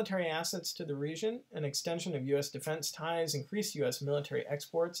U.S. military assets to the region, an extension of U.S. defense ties, increased U.S. military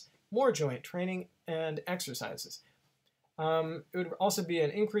exports, more joint training and exercises. It would also be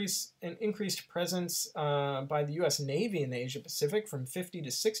an increased presence by the U.S. Navy in the Asia-Pacific from 50 to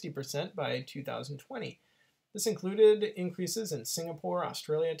 60% by 2020. This included increases in Singapore,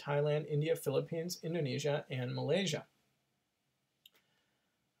 Australia, Thailand, India, Philippines, Indonesia, and Malaysia.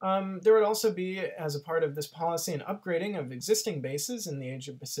 There would also be, as a part of this policy, an upgrading of existing bases in the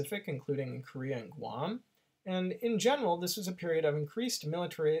Asia-Pacific, including in Korea and Guam. And in general, this was a period of increased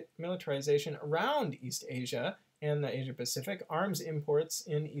militarization around East Asia and the Asia-Pacific. Arms imports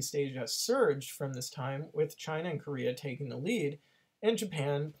in East Asia surged from this time, with China and Korea taking the lead, and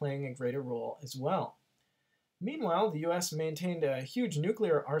Japan playing a greater role as well. Meanwhile, the U.S. maintained a huge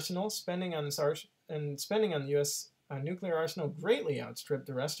nuclear arsenal. Spending on the U.S. Nuclear arsenal greatly outstripped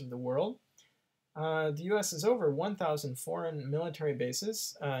the rest of the world. The U.S. has over 1,000 foreign military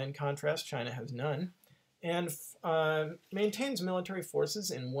bases. In contrast, China has none, and maintains military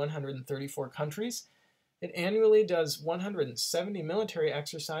forces in 134 countries. It annually does 170 military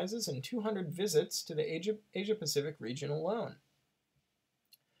exercises and 200 visits to the Asia-Pacific region alone.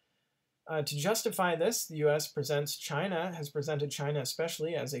 To justify this, the U.S. has presented China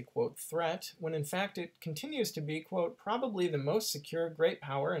especially as a, quote, threat, when in fact it continues to be, quote, probably the most secure great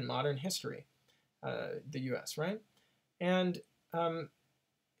power in modern history, the U.S., right? And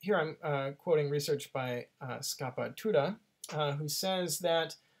here I'm quoting research by Skapa Tuda, who says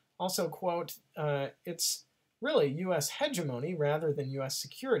that also, quote, it's really U.S. hegemony rather than U.S.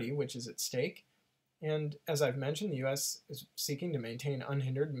 security which is at stake. And as I've mentioned, the U.S. is seeking to maintain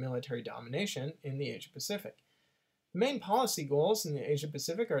unhindered military domination in the Asia-Pacific. The main policy goals in the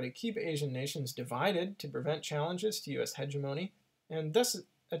Asia-Pacific are to keep Asian nations divided to prevent challenges to U.S. hegemony, and thus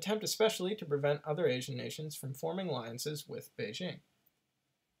attempt especially to prevent other Asian nations from forming alliances with Beijing.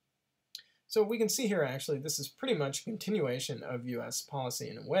 So we can see here, actually, this is pretty much a continuation of U.S. policy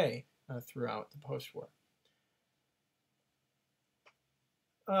in a way throughout the post-war.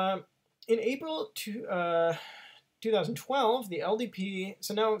 In April 2012, the LDP,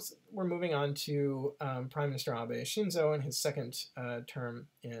 so now we're moving on to Prime Minister Abe Shinzo in his second term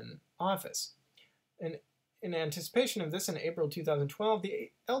in office. And in anticipation of this, in April 2012, the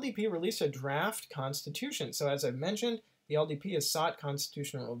LDP released a draft constitution. So as I've mentioned, the LDP has sought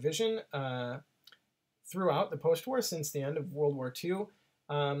constitutional revision throughout the post-war since the end of World War II,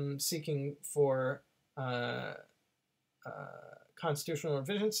 seeking for constitutional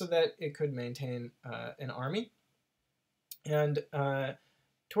revision so that it could maintain an army. And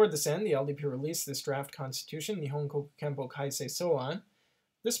toward this end, the LDP released this draft constitution, Nihonkoku Kenpo Kaisei Soan.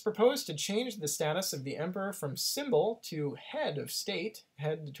 This proposed to change the status of the emperor from symbol to head of state.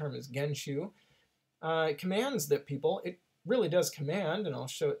 Head, the term is genshu. It commands that people, it really does command, and I'll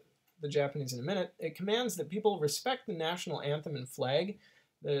show the Japanese in a minute, it commands that people respect the national anthem and flag.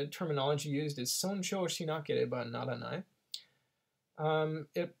 The terminology used is Sonshou shinakereba naranai.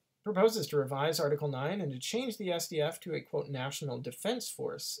 It proposes to revise Article 9 and to change the SDF to a, quote, national defense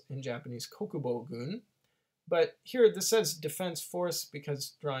force, in Japanese kokubo-gun. But here this says defense force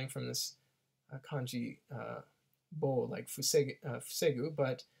because drawing from this kanji bo, like fusegu,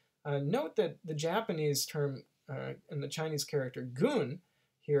 but note that the Japanese term and the Chinese character gun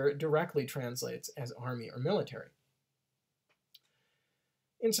here directly translates as army or military.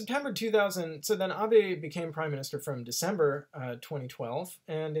 In September 2000, so then Abe became prime minister from December 2012,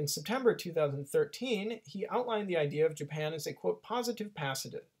 and in September 2013, he outlined the idea of Japan as a, quote, positive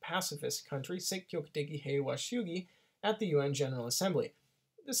pacifist country, Seikkyokuteki Heiwa Shugi, at the UN General Assembly.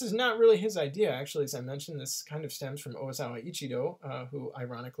 This is not really his idea, actually, as I mentioned, this kind of stems from Ozawa Ichido, who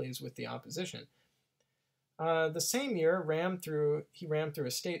ironically is with the opposition. The same year, he rammed through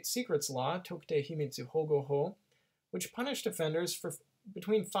a state secrets law, Tokute Himitsu Hogo Ho, which punished offenders for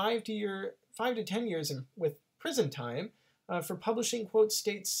between 5 to 10 years with prison time for publishing, quote,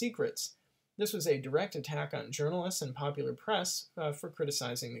 state secrets. This was a direct attack on journalists and popular press for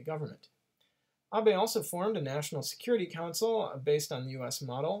criticizing the government. Abe also formed a National Security Council based on the U.S.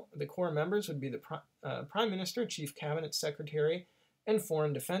 model. The core members would be the Prime Minister, Chief Cabinet Secretary, and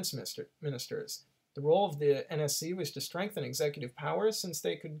Foreign Defense Ministers. The role of the NSC was to strengthen executive powers since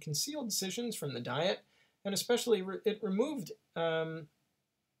they could conceal decisions from the Diet, and especially it removed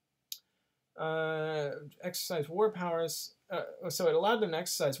exercise war powers, so it allowed them to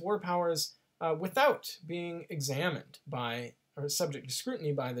exercise war powers without being examined by or subject to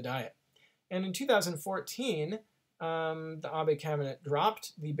scrutiny by the Diet. And in 2014, the Abe cabinet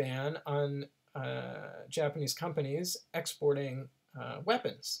dropped the ban on Japanese companies exporting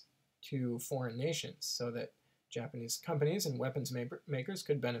weapons to foreign nations so that Japanese companies and weapons makers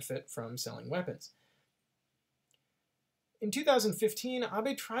could benefit from selling weapons. In 2015,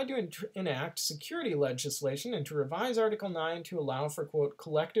 Abe tried to enact security legislation and to revise Article 9 to allow for, quote,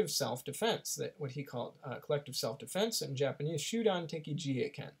 collective self-defense, what he called collective self-defense, in Japanese, shudan teki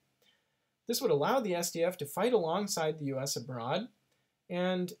jieiken. This would allow the SDF to fight alongside the U.S. abroad,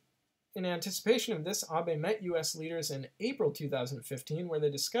 and in anticipation of this, Abe met U.S. leaders in April 2015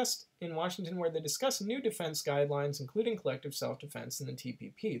 in Washington, where they discussed new defense guidelines, including collective self-defense and the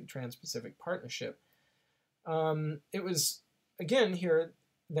TPP, the Trans-Pacific Partnership. It was, again, here,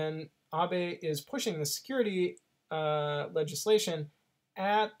 then Abe is pushing the security legislation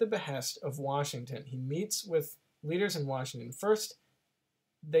at the behest of Washington. He meets with leaders in Washington first.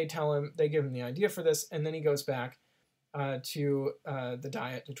 They give him the idea for this, and then he goes back to the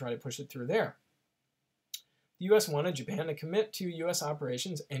Diet to try to push it through there. The U.S. wanted Japan to commit to U.S.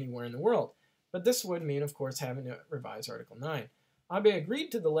 operations anywhere in the world, but this would mean, of course, having to revise Article 9. Abe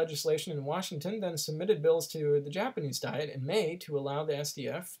agreed to the legislation in Washington, then submitted bills to the Japanese Diet in May to allow the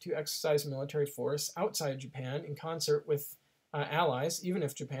SDF to exercise military force outside Japan in concert with allies, even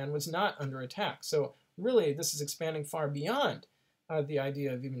if Japan was not under attack. So really, this is expanding far beyond the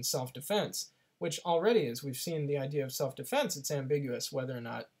idea of even self-defense, which already, as we've seen, the idea of self-defense, it's ambiguous whether or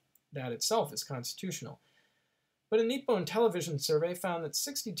not that itself is constitutional. But a Nippon television survey found that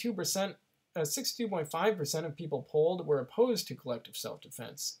 62.5% of people polled were opposed to collective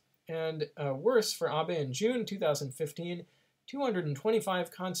self-defense. And worse, for Abe in June 2015,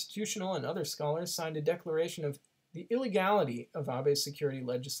 225 constitutional and other scholars signed a declaration of the illegality of Abe's security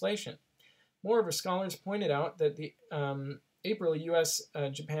legislation. Moreover, scholars pointed out that the April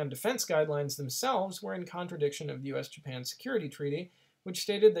U.S.-Japan defense guidelines themselves were in contradiction of the U.S.-Japan Security Treaty, which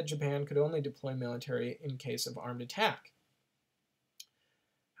stated that Japan could only deploy military in case of armed attack.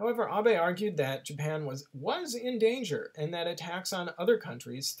 However, Abe argued that Japan was in danger and that attacks on other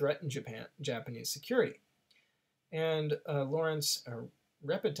countries threatened Japanese security. And Lawrence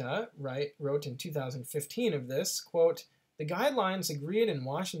Repeta wrote in 2015 of this, quote, "The guidelines agreed in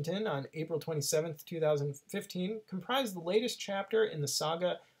Washington on April 27, 2015 comprise the latest chapter in the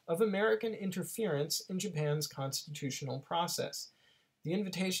saga of American interference in Japan's constitutional process. The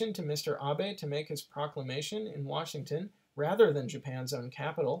invitation to Mr. Abe to make his proclamation in Washington rather than Japan's own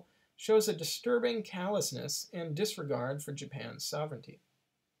capital shows a disturbing callousness and disregard for Japan's sovereignty."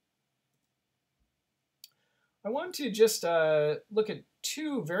 I want to just look at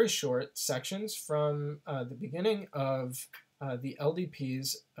two very short sections from the beginning of the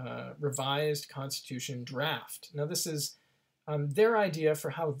LDP's revised constitution draft. Now, this is their idea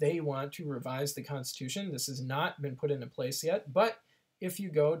for how they want to revise the constitution. This has not been put into place yet, but if you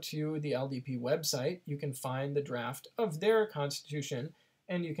go to the LDP website, you can find the draft of their constitution,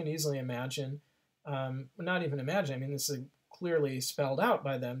 and you can easily imagine, not even imagine, I mean, this is clearly spelled out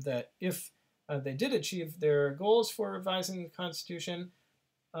by them, that if they did achieve their goals for revising the Constitution,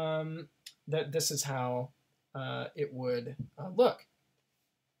 that this is how it would look.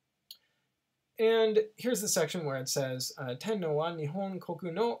 And here's the section where it says, Tenno wa Nihon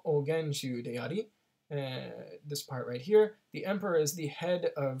koku no ogenshu de ari. This part right here, the emperor is the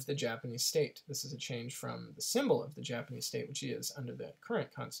head of the Japanese state. This is a change from the symbol of the Japanese state, which he is under the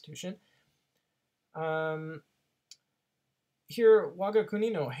current constitution. Here, waga kuni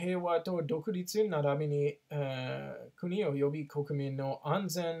no heiwa to dokuritsu narabi ni kuni o yobi kokumin no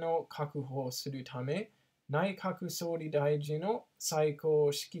anzen no kakuho suru tame, naikaku souri daiji no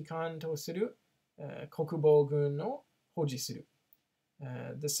saiko shikikan to suru kokubogun no hoji suru.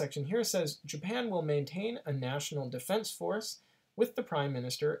 This section here says, Japan will maintain a national defense force with the Prime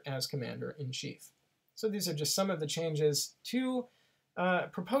Minister as Commander-in-Chief. So these are just some of the changes to,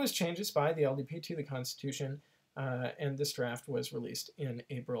 proposed changes by the LDP to the Constitution, and this draft was released in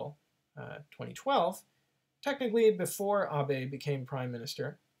April 2012, technically before Abe became Prime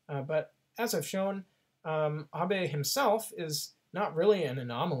Minister. But as I've shown, Abe himself is not really an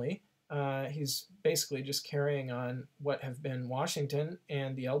anomaly. He's basically just carrying on what have been Washington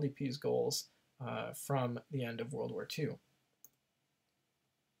and the LDP's goals from the end of World War II.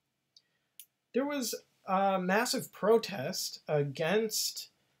 There was a massive protest against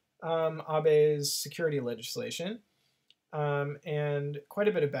Abe's security legislation, and quite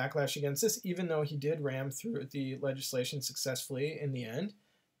a bit of backlash against this, even though he did ram through the legislation successfully in the end.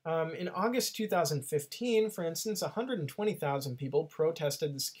 In August 2015, for instance, 120,000 people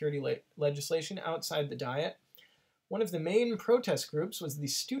protested the security legislation outside the Diet. One of the main protest groups was the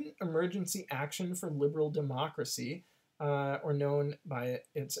Student Emergency Action for Liberal Democracy, or known by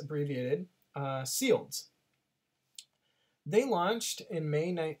its abbreviated SEALDS. They launched in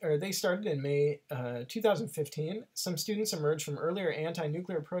they started in May 2015. Some students emerged from earlier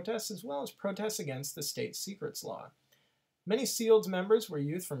anti-nuclear protests as well as protests against the state secrets law. Many SEALDS members were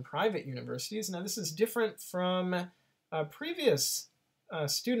youth from private universities. Now this is different from previous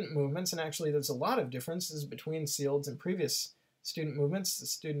student movements, and actually there's a lot of differences between SEALDS and previous student movements. The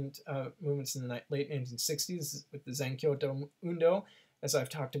student movements in the late 1960s with the Zenkyoto Undo, as I've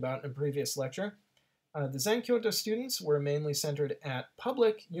talked about in a previous lecture. The Zenkyoto students were mainly centered at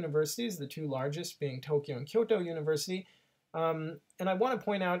public universities, the two largest being Tokyo and Kyoto University. And I want to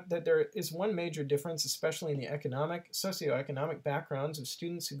point out that there is one major difference, especially in the socioeconomic backgrounds of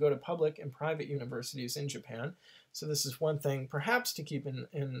students who go to public and private universities in Japan. So this is one thing perhaps to keep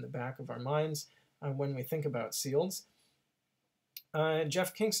in the back of our minds when we think about SEALDS.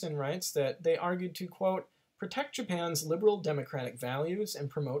 Jeff Kingston writes that they argued to, quote, protect Japan's liberal democratic values and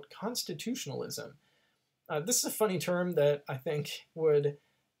promote constitutionalism. This is a funny term that I think would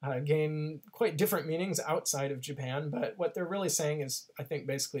gain quite different meanings outside of Japan, but what they're really saying is, I think,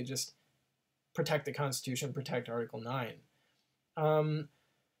 basically just protect the Constitution, protect Article 9.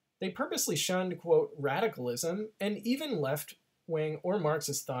 They purposely shunned, quote, radicalism and even left-wing or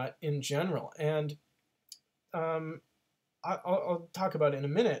Marxist thought in general. And I'll talk about in a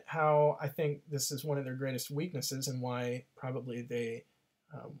minute how I think this is one of their greatest weaknesses and why probably they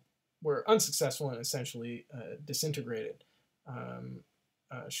were unsuccessful and essentially disintegrated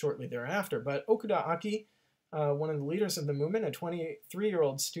shortly thereafter. But Okuda Aki, one of the leaders of the movement, a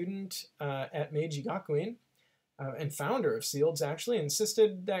 23-year-old student at Meiji Gakuin, and founder of SEALDS, actually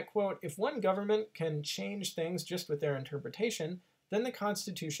insisted that, quote, if one government can change things just with their interpretation, then the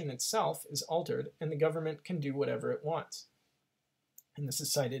Constitution itself is altered and the government can do whatever it wants. And this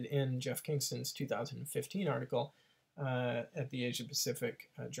is cited in Jeff Kingston's 2015 article at the Asia Pacific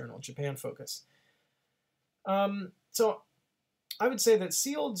journal Japan Focus. So I would say that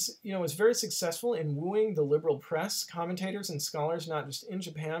SEALDS, was very successful in wooing the liberal press, commentators, and scholars, not just in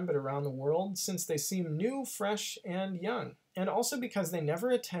Japan, but around the world, since they seem new, fresh, and young, and also because they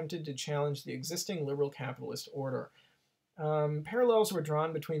never attempted to challenge the existing liberal capitalist order. Parallels were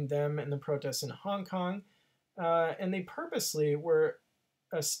drawn between them and the protests in Hong Kong, and they purposely were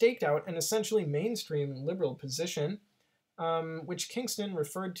staked out an essentially mainstream liberal position, which Kingston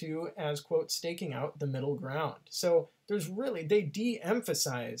referred to as, quote, staking out the middle ground. So they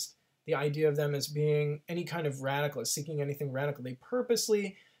de-emphasized the idea of them as being any kind of radicalist, seeking anything radical. They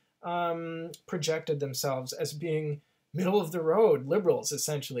purposely projected themselves as being middle-of-the-road liberals,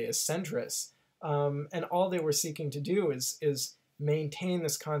 essentially, as centrists. And all they were seeking to do is maintain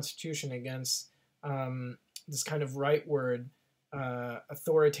this constitution against this kind of rightward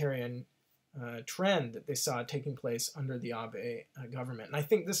authoritarian trend that they saw taking place under the Abe government. And I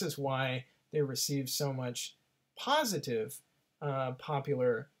think this is why they received so much positive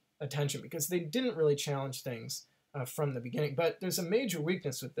popular attention, because they didn't really challenge things from the beginning. But there's a major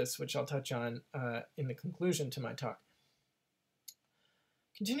weakness with this, which I'll touch on in the conclusion to my talk.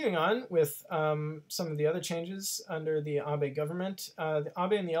 Continuing on with some of the other changes under the Abe government, the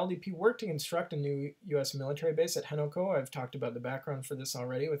Abe and the LDP worked to construct a new U.S. military base at Henoko. I've talked about the background for this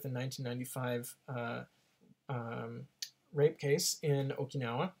already with the 1995 rape case in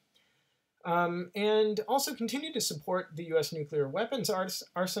Okinawa. And also continued to support the U.S. nuclear weapons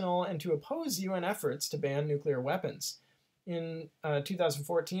arsenal and to oppose UN efforts to ban nuclear weapons. In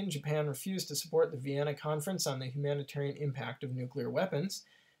 2014, Japan refused to support the Vienna Conference on the Humanitarian Impact of Nuclear Weapons.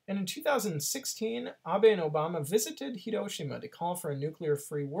 And in 2016, Abe and Obama visited Hiroshima to call for a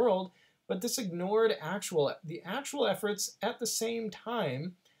nuclear-free world, but this ignored the actual efforts at the same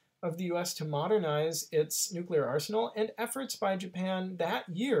time of the U.S. to modernize its nuclear arsenal and efforts by Japan that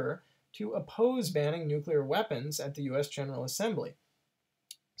year to oppose banning nuclear weapons at the U.S. General Assembly.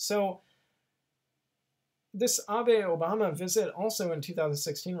 So this Abe-Obama visit also in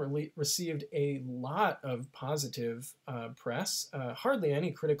 2016 received a lot of positive press, hardly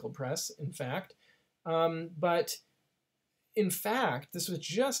any critical press, in fact. But in fact, this was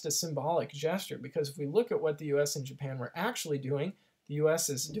just a symbolic gesture, because if we look at what the U.S. and Japan were actually doing, the U.S.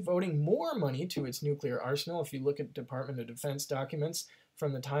 is devoting more money to its nuclear arsenal. If you look at Department of Defense documents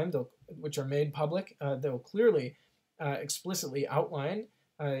from the time, which are made public, they'll clearly explicitly outline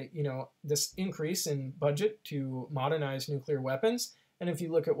this increase in budget to modernize nuclear weapons. And if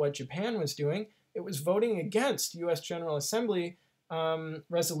you look at what Japan was doing, it was voting against U.S. General Assembly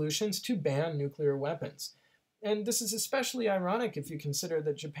resolutions to ban nuclear weapons. And this is especially ironic if you consider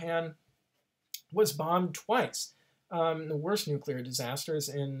that Japan was bombed twice, the worst nuclear disasters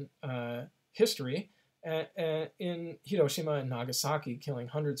in history, in Hiroshima and Nagasaki, killing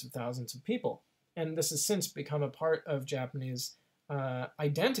hundreds of thousands of people. And this has since become a part of Japanese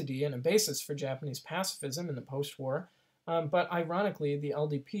identity and a basis for Japanese pacifism in the post-war. But ironically, the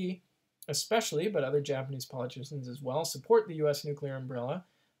LDP especially, but other Japanese politicians as well, support the U.S. nuclear umbrella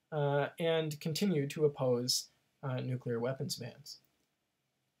and continue to oppose nuclear weapons bans.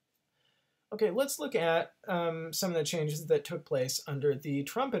 Okay, let's look at some of the changes that took place under the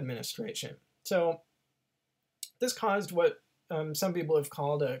Trump administration. So this caused what some people have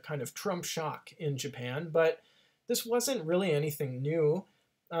called a kind of Trump shock in Japan, but this wasn't really anything new.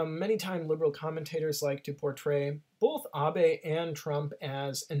 Many times liberal commentators like to portray both Abe and Trump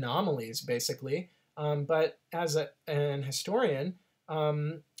as anomalies, basically. But as an historian,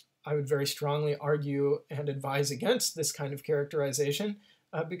 I would very strongly argue and advise against this kind of characterization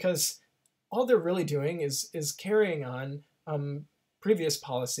because all they're really doing is carrying on previous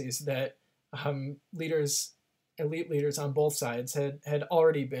policies that elite leaders on both sides had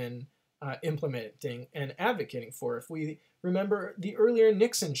already been implementing and advocating for. If we remember the earlier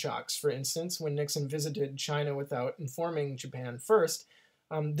Nixon shocks, for instance, when Nixon visited China without informing Japan first,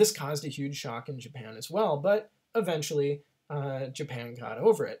 this caused a huge shock in Japan as well, but eventually Japan got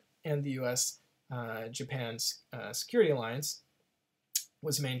over it, and the U.S.-Japan's security alliance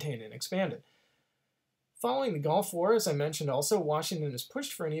was maintained and expanded. Following the Gulf War, as I mentioned also, Washington has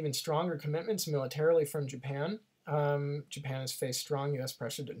pushed for an even stronger commitment militarily from Japan. Japan has faced strong U.S.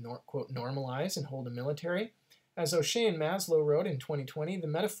 pressure to, quote, normalize and hold a military. As O'Shea and Maslow wrote in 2020, the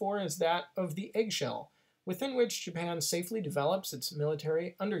metaphor is that of the eggshell, within which Japan safely develops its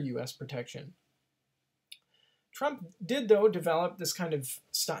military under U.S. protection. Trump did, though, develop this kind of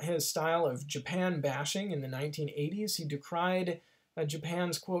his style of Japan bashing in the 1980s. He decried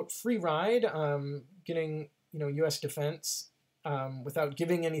Japan's, quote, free ride, getting U.S. defense without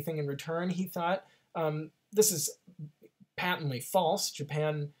giving anything in return. He thought this is patently false.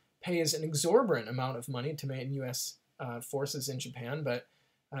 Japan pays an exorbitant amount of money to maintain U.S. Forces in Japan, but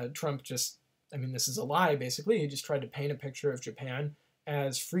Trump this is a lie, basically. He just tried to paint a picture of Japan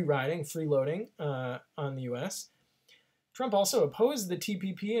as free-riding, freeloading on the U.S. Trump also opposed the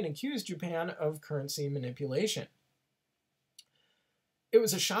TPP and accused Japan of currency manipulation. It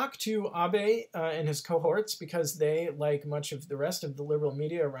was a shock to Abe and his cohorts because they, like much of the rest of the liberal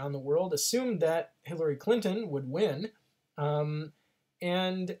media around the world, assumed that Hillary Clinton would win.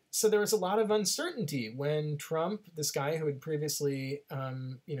 And so there was a lot of uncertainty when Trump, this guy who had previously,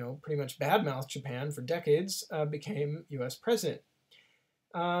 pretty much badmouthed Japan for decades, became U.S. president.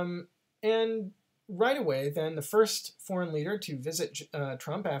 And right away, then, the first foreign leader to visit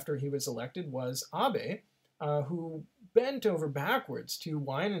Trump after he was elected was Abe, who bent over backwards to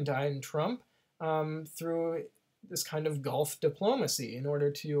wine and dine Trump through this kind of Gulf diplomacy in order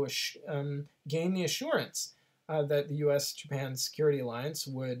to gain the assurance that the U.S.-Japan security alliance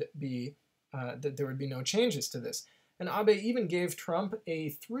would be, that there would be no changes to this. And Abe even gave Trump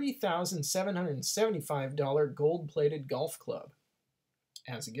a $3,775 gold-plated golf club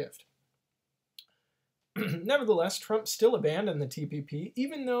as a gift. Nevertheless, Trump still abandoned the TPP,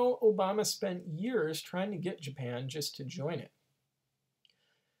 even though Obama spent years trying to get Japan just to join it.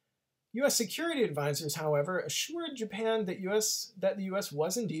 U.S. security advisors, however, assured Japan that the U.S.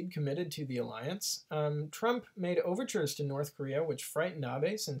 was indeed committed to the alliance. Trump made overtures to North Korea, which frightened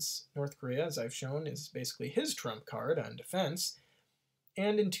Abe, since North Korea, as I've shown, is basically his trump card on defense.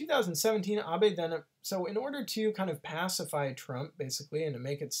 And in 2017, Abe then, so in order to kind of pacify Trump, basically, and to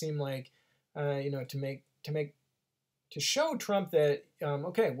make it seem like, to show Trump that,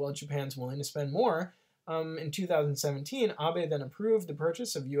 okay, well, Japan's willing to spend more, in 2017, Abe then approved the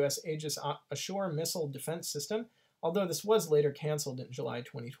purchase of U.S. Aegis Ashore missile defense system, although this was later canceled in July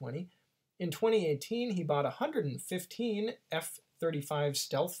 2020. In 2018, he bought 115 F-35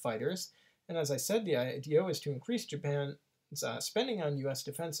 stealth fighters, and as I said, the idea was to increase Japan's spending on U.S.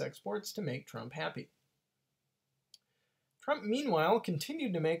 defense exports to make Trump happy. Trump, meanwhile,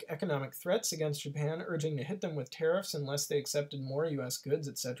 continued to make economic threats against Japan, urging to hit them with tariffs unless they accepted more U.S. goods,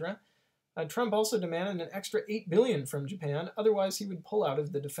 etc. Trump also demanded an extra $8 billion from Japan, otherwise he would pull out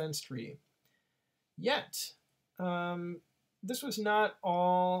of the defense treaty. Yet, this was not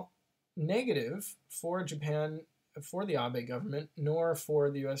all negative for Japan, for the Abe government, nor for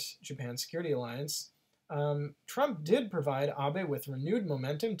the U.S.-Japan security alliance. Trump did provide Abe with renewed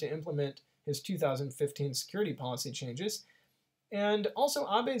momentum to implement his 2015 security policy changes, and also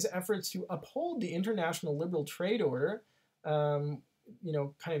Abe's efforts to uphold the international liberal trade order. Kind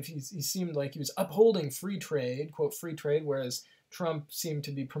of he seemed like he was upholding free trade, quote, free trade, whereas Trump seemed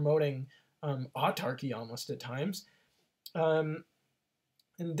to be promoting autarky almost at times. And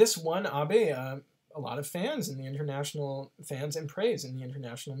this won Abe a lot of fans and praise in the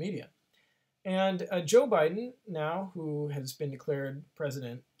international media. And Joe Biden, now, who has been declared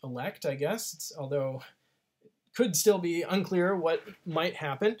president-elect, I guess, although it could still be unclear what might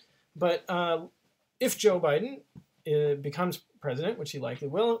happen, but if Joe Biden becomes president, which he likely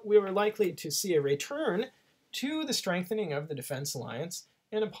will, we were likely to see a return to the strengthening of the defense alliance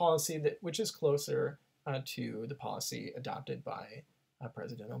and a policy which is closer to the policy adopted by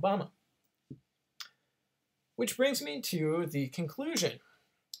President Obama. Which brings me to the conclusion.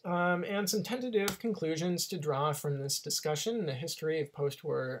 And some tentative conclusions to draw from this discussion, the history of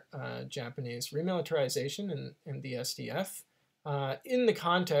post-war Japanese remilitarization and the SDF. In the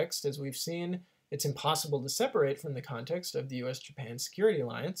context, as we've seen, it's impossible to separate from the context of the US-Japan Security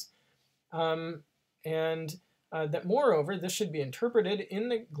Alliance. And that moreover, this should be interpreted in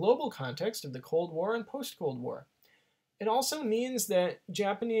the global context of the Cold War and post-Cold War. It also means that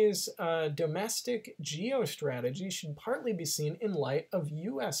Japanese domestic geostrategy should partly be seen in light of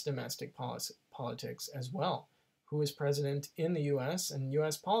US domestic politics as well. Who is president in the US, and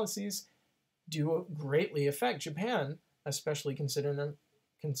US policies do greatly affect Japan, especially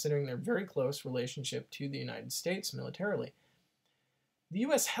considering their very close relationship to the United States militarily. The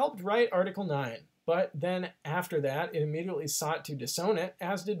US helped write Article 9, but then after that it immediately sought to disown it,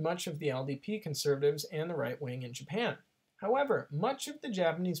 as did much of the LDP conservatives and the right wing in Japan. However, much of the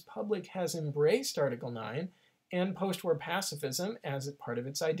Japanese public has embraced Article 9 and post-war pacifism as a part of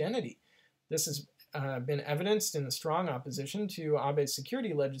its identity. This has been evidenced in the strong opposition to Abe's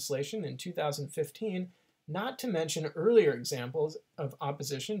security legislation in 2015, not to mention earlier examples of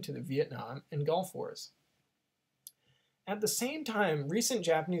opposition to the Vietnam and Gulf Wars. At the same time, recent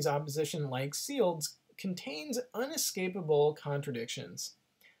Japanese opposition, like SEALD's, contains unescapable contradictions.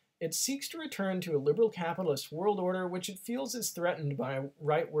 It seeks to return to a liberal capitalist world order which it feels is threatened by a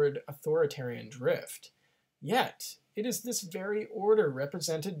rightward authoritarian drift. Yet, it is this very order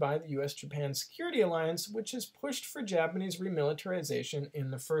represented by the US-Japan Security Alliance which has pushed for Japanese remilitarization in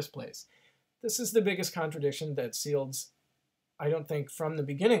the first place. This is the biggest contradiction that SEALD's, I don't think, from the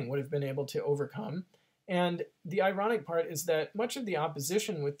beginning would have been able to overcome. And the ironic part is that much of the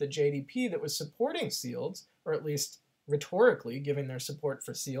opposition with the JDP that was supporting SEALD's, or at least rhetorically giving their support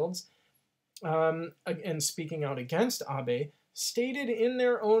for SEALD's, and speaking out against Abe, stated in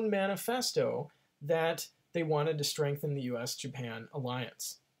their own manifesto that they wanted to strengthen the US-Japan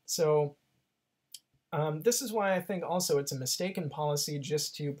alliance. So this is why I think also it's a mistaken policy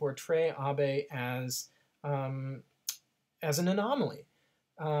just to portray Abe as an anomaly,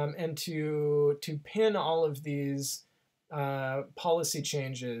 and to pin all of these policy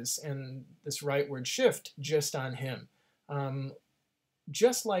changes and this rightward shift just on him.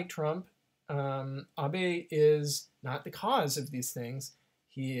 Just like Trump, Abe is not the cause of these things.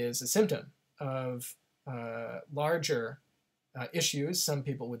 He is a symptom of larger issues, some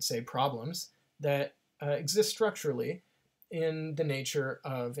people would say problems, that exist structurally in the nature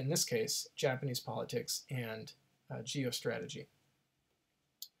of, in this case, Japanese politics and geostrategy.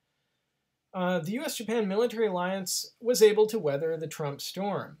 The US-Japan military alliance was able to weather the Trump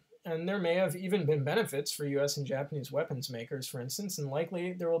storm, and there may have even been benefits for US and Japanese weapons makers, for instance, and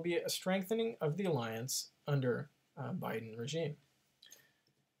likely there will be a strengthening of the alliance under Biden regime.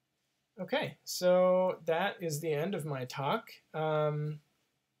 Okay, so that is the end of my talk.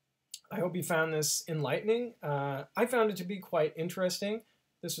 I hope you found this enlightening. I found it to be quite interesting.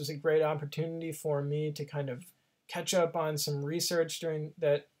 This was a great opportunity for me to kind of catch up on some research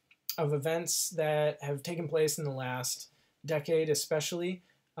of events that have taken place in the last decade, especially,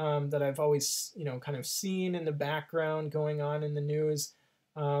 that I've always, kind of seen in the background going on in the news.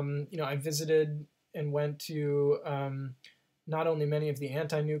 I visited and went to not only many of the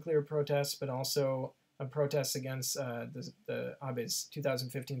anti-nuclear protests, but also protests against the Abe's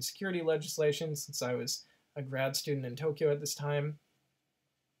 2015 security legislation, since I was a grad student in Tokyo at this time.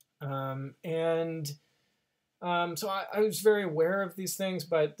 So I was very aware of these things,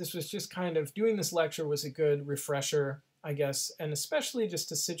 but this was just kind of, doing this lecture was a good refresher, I guess, and especially just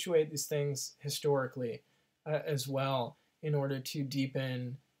to situate these things historically as well, in order to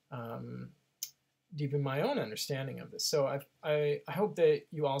deepen my own understanding of this. So I hope that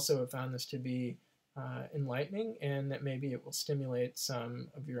you also have found this to be enlightening, and that maybe it will stimulate some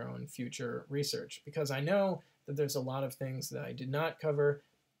of your own future research, because I know that there's a lot of things that I did not cover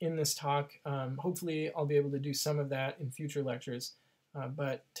in this talk. Hopefully I'll be able to do some of that in future lectures,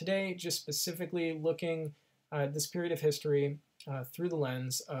 but today just specifically looking at this period of history through the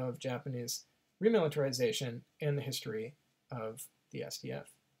lens of Japanese remilitarization and the history of the SDF.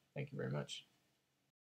 Thank you very much.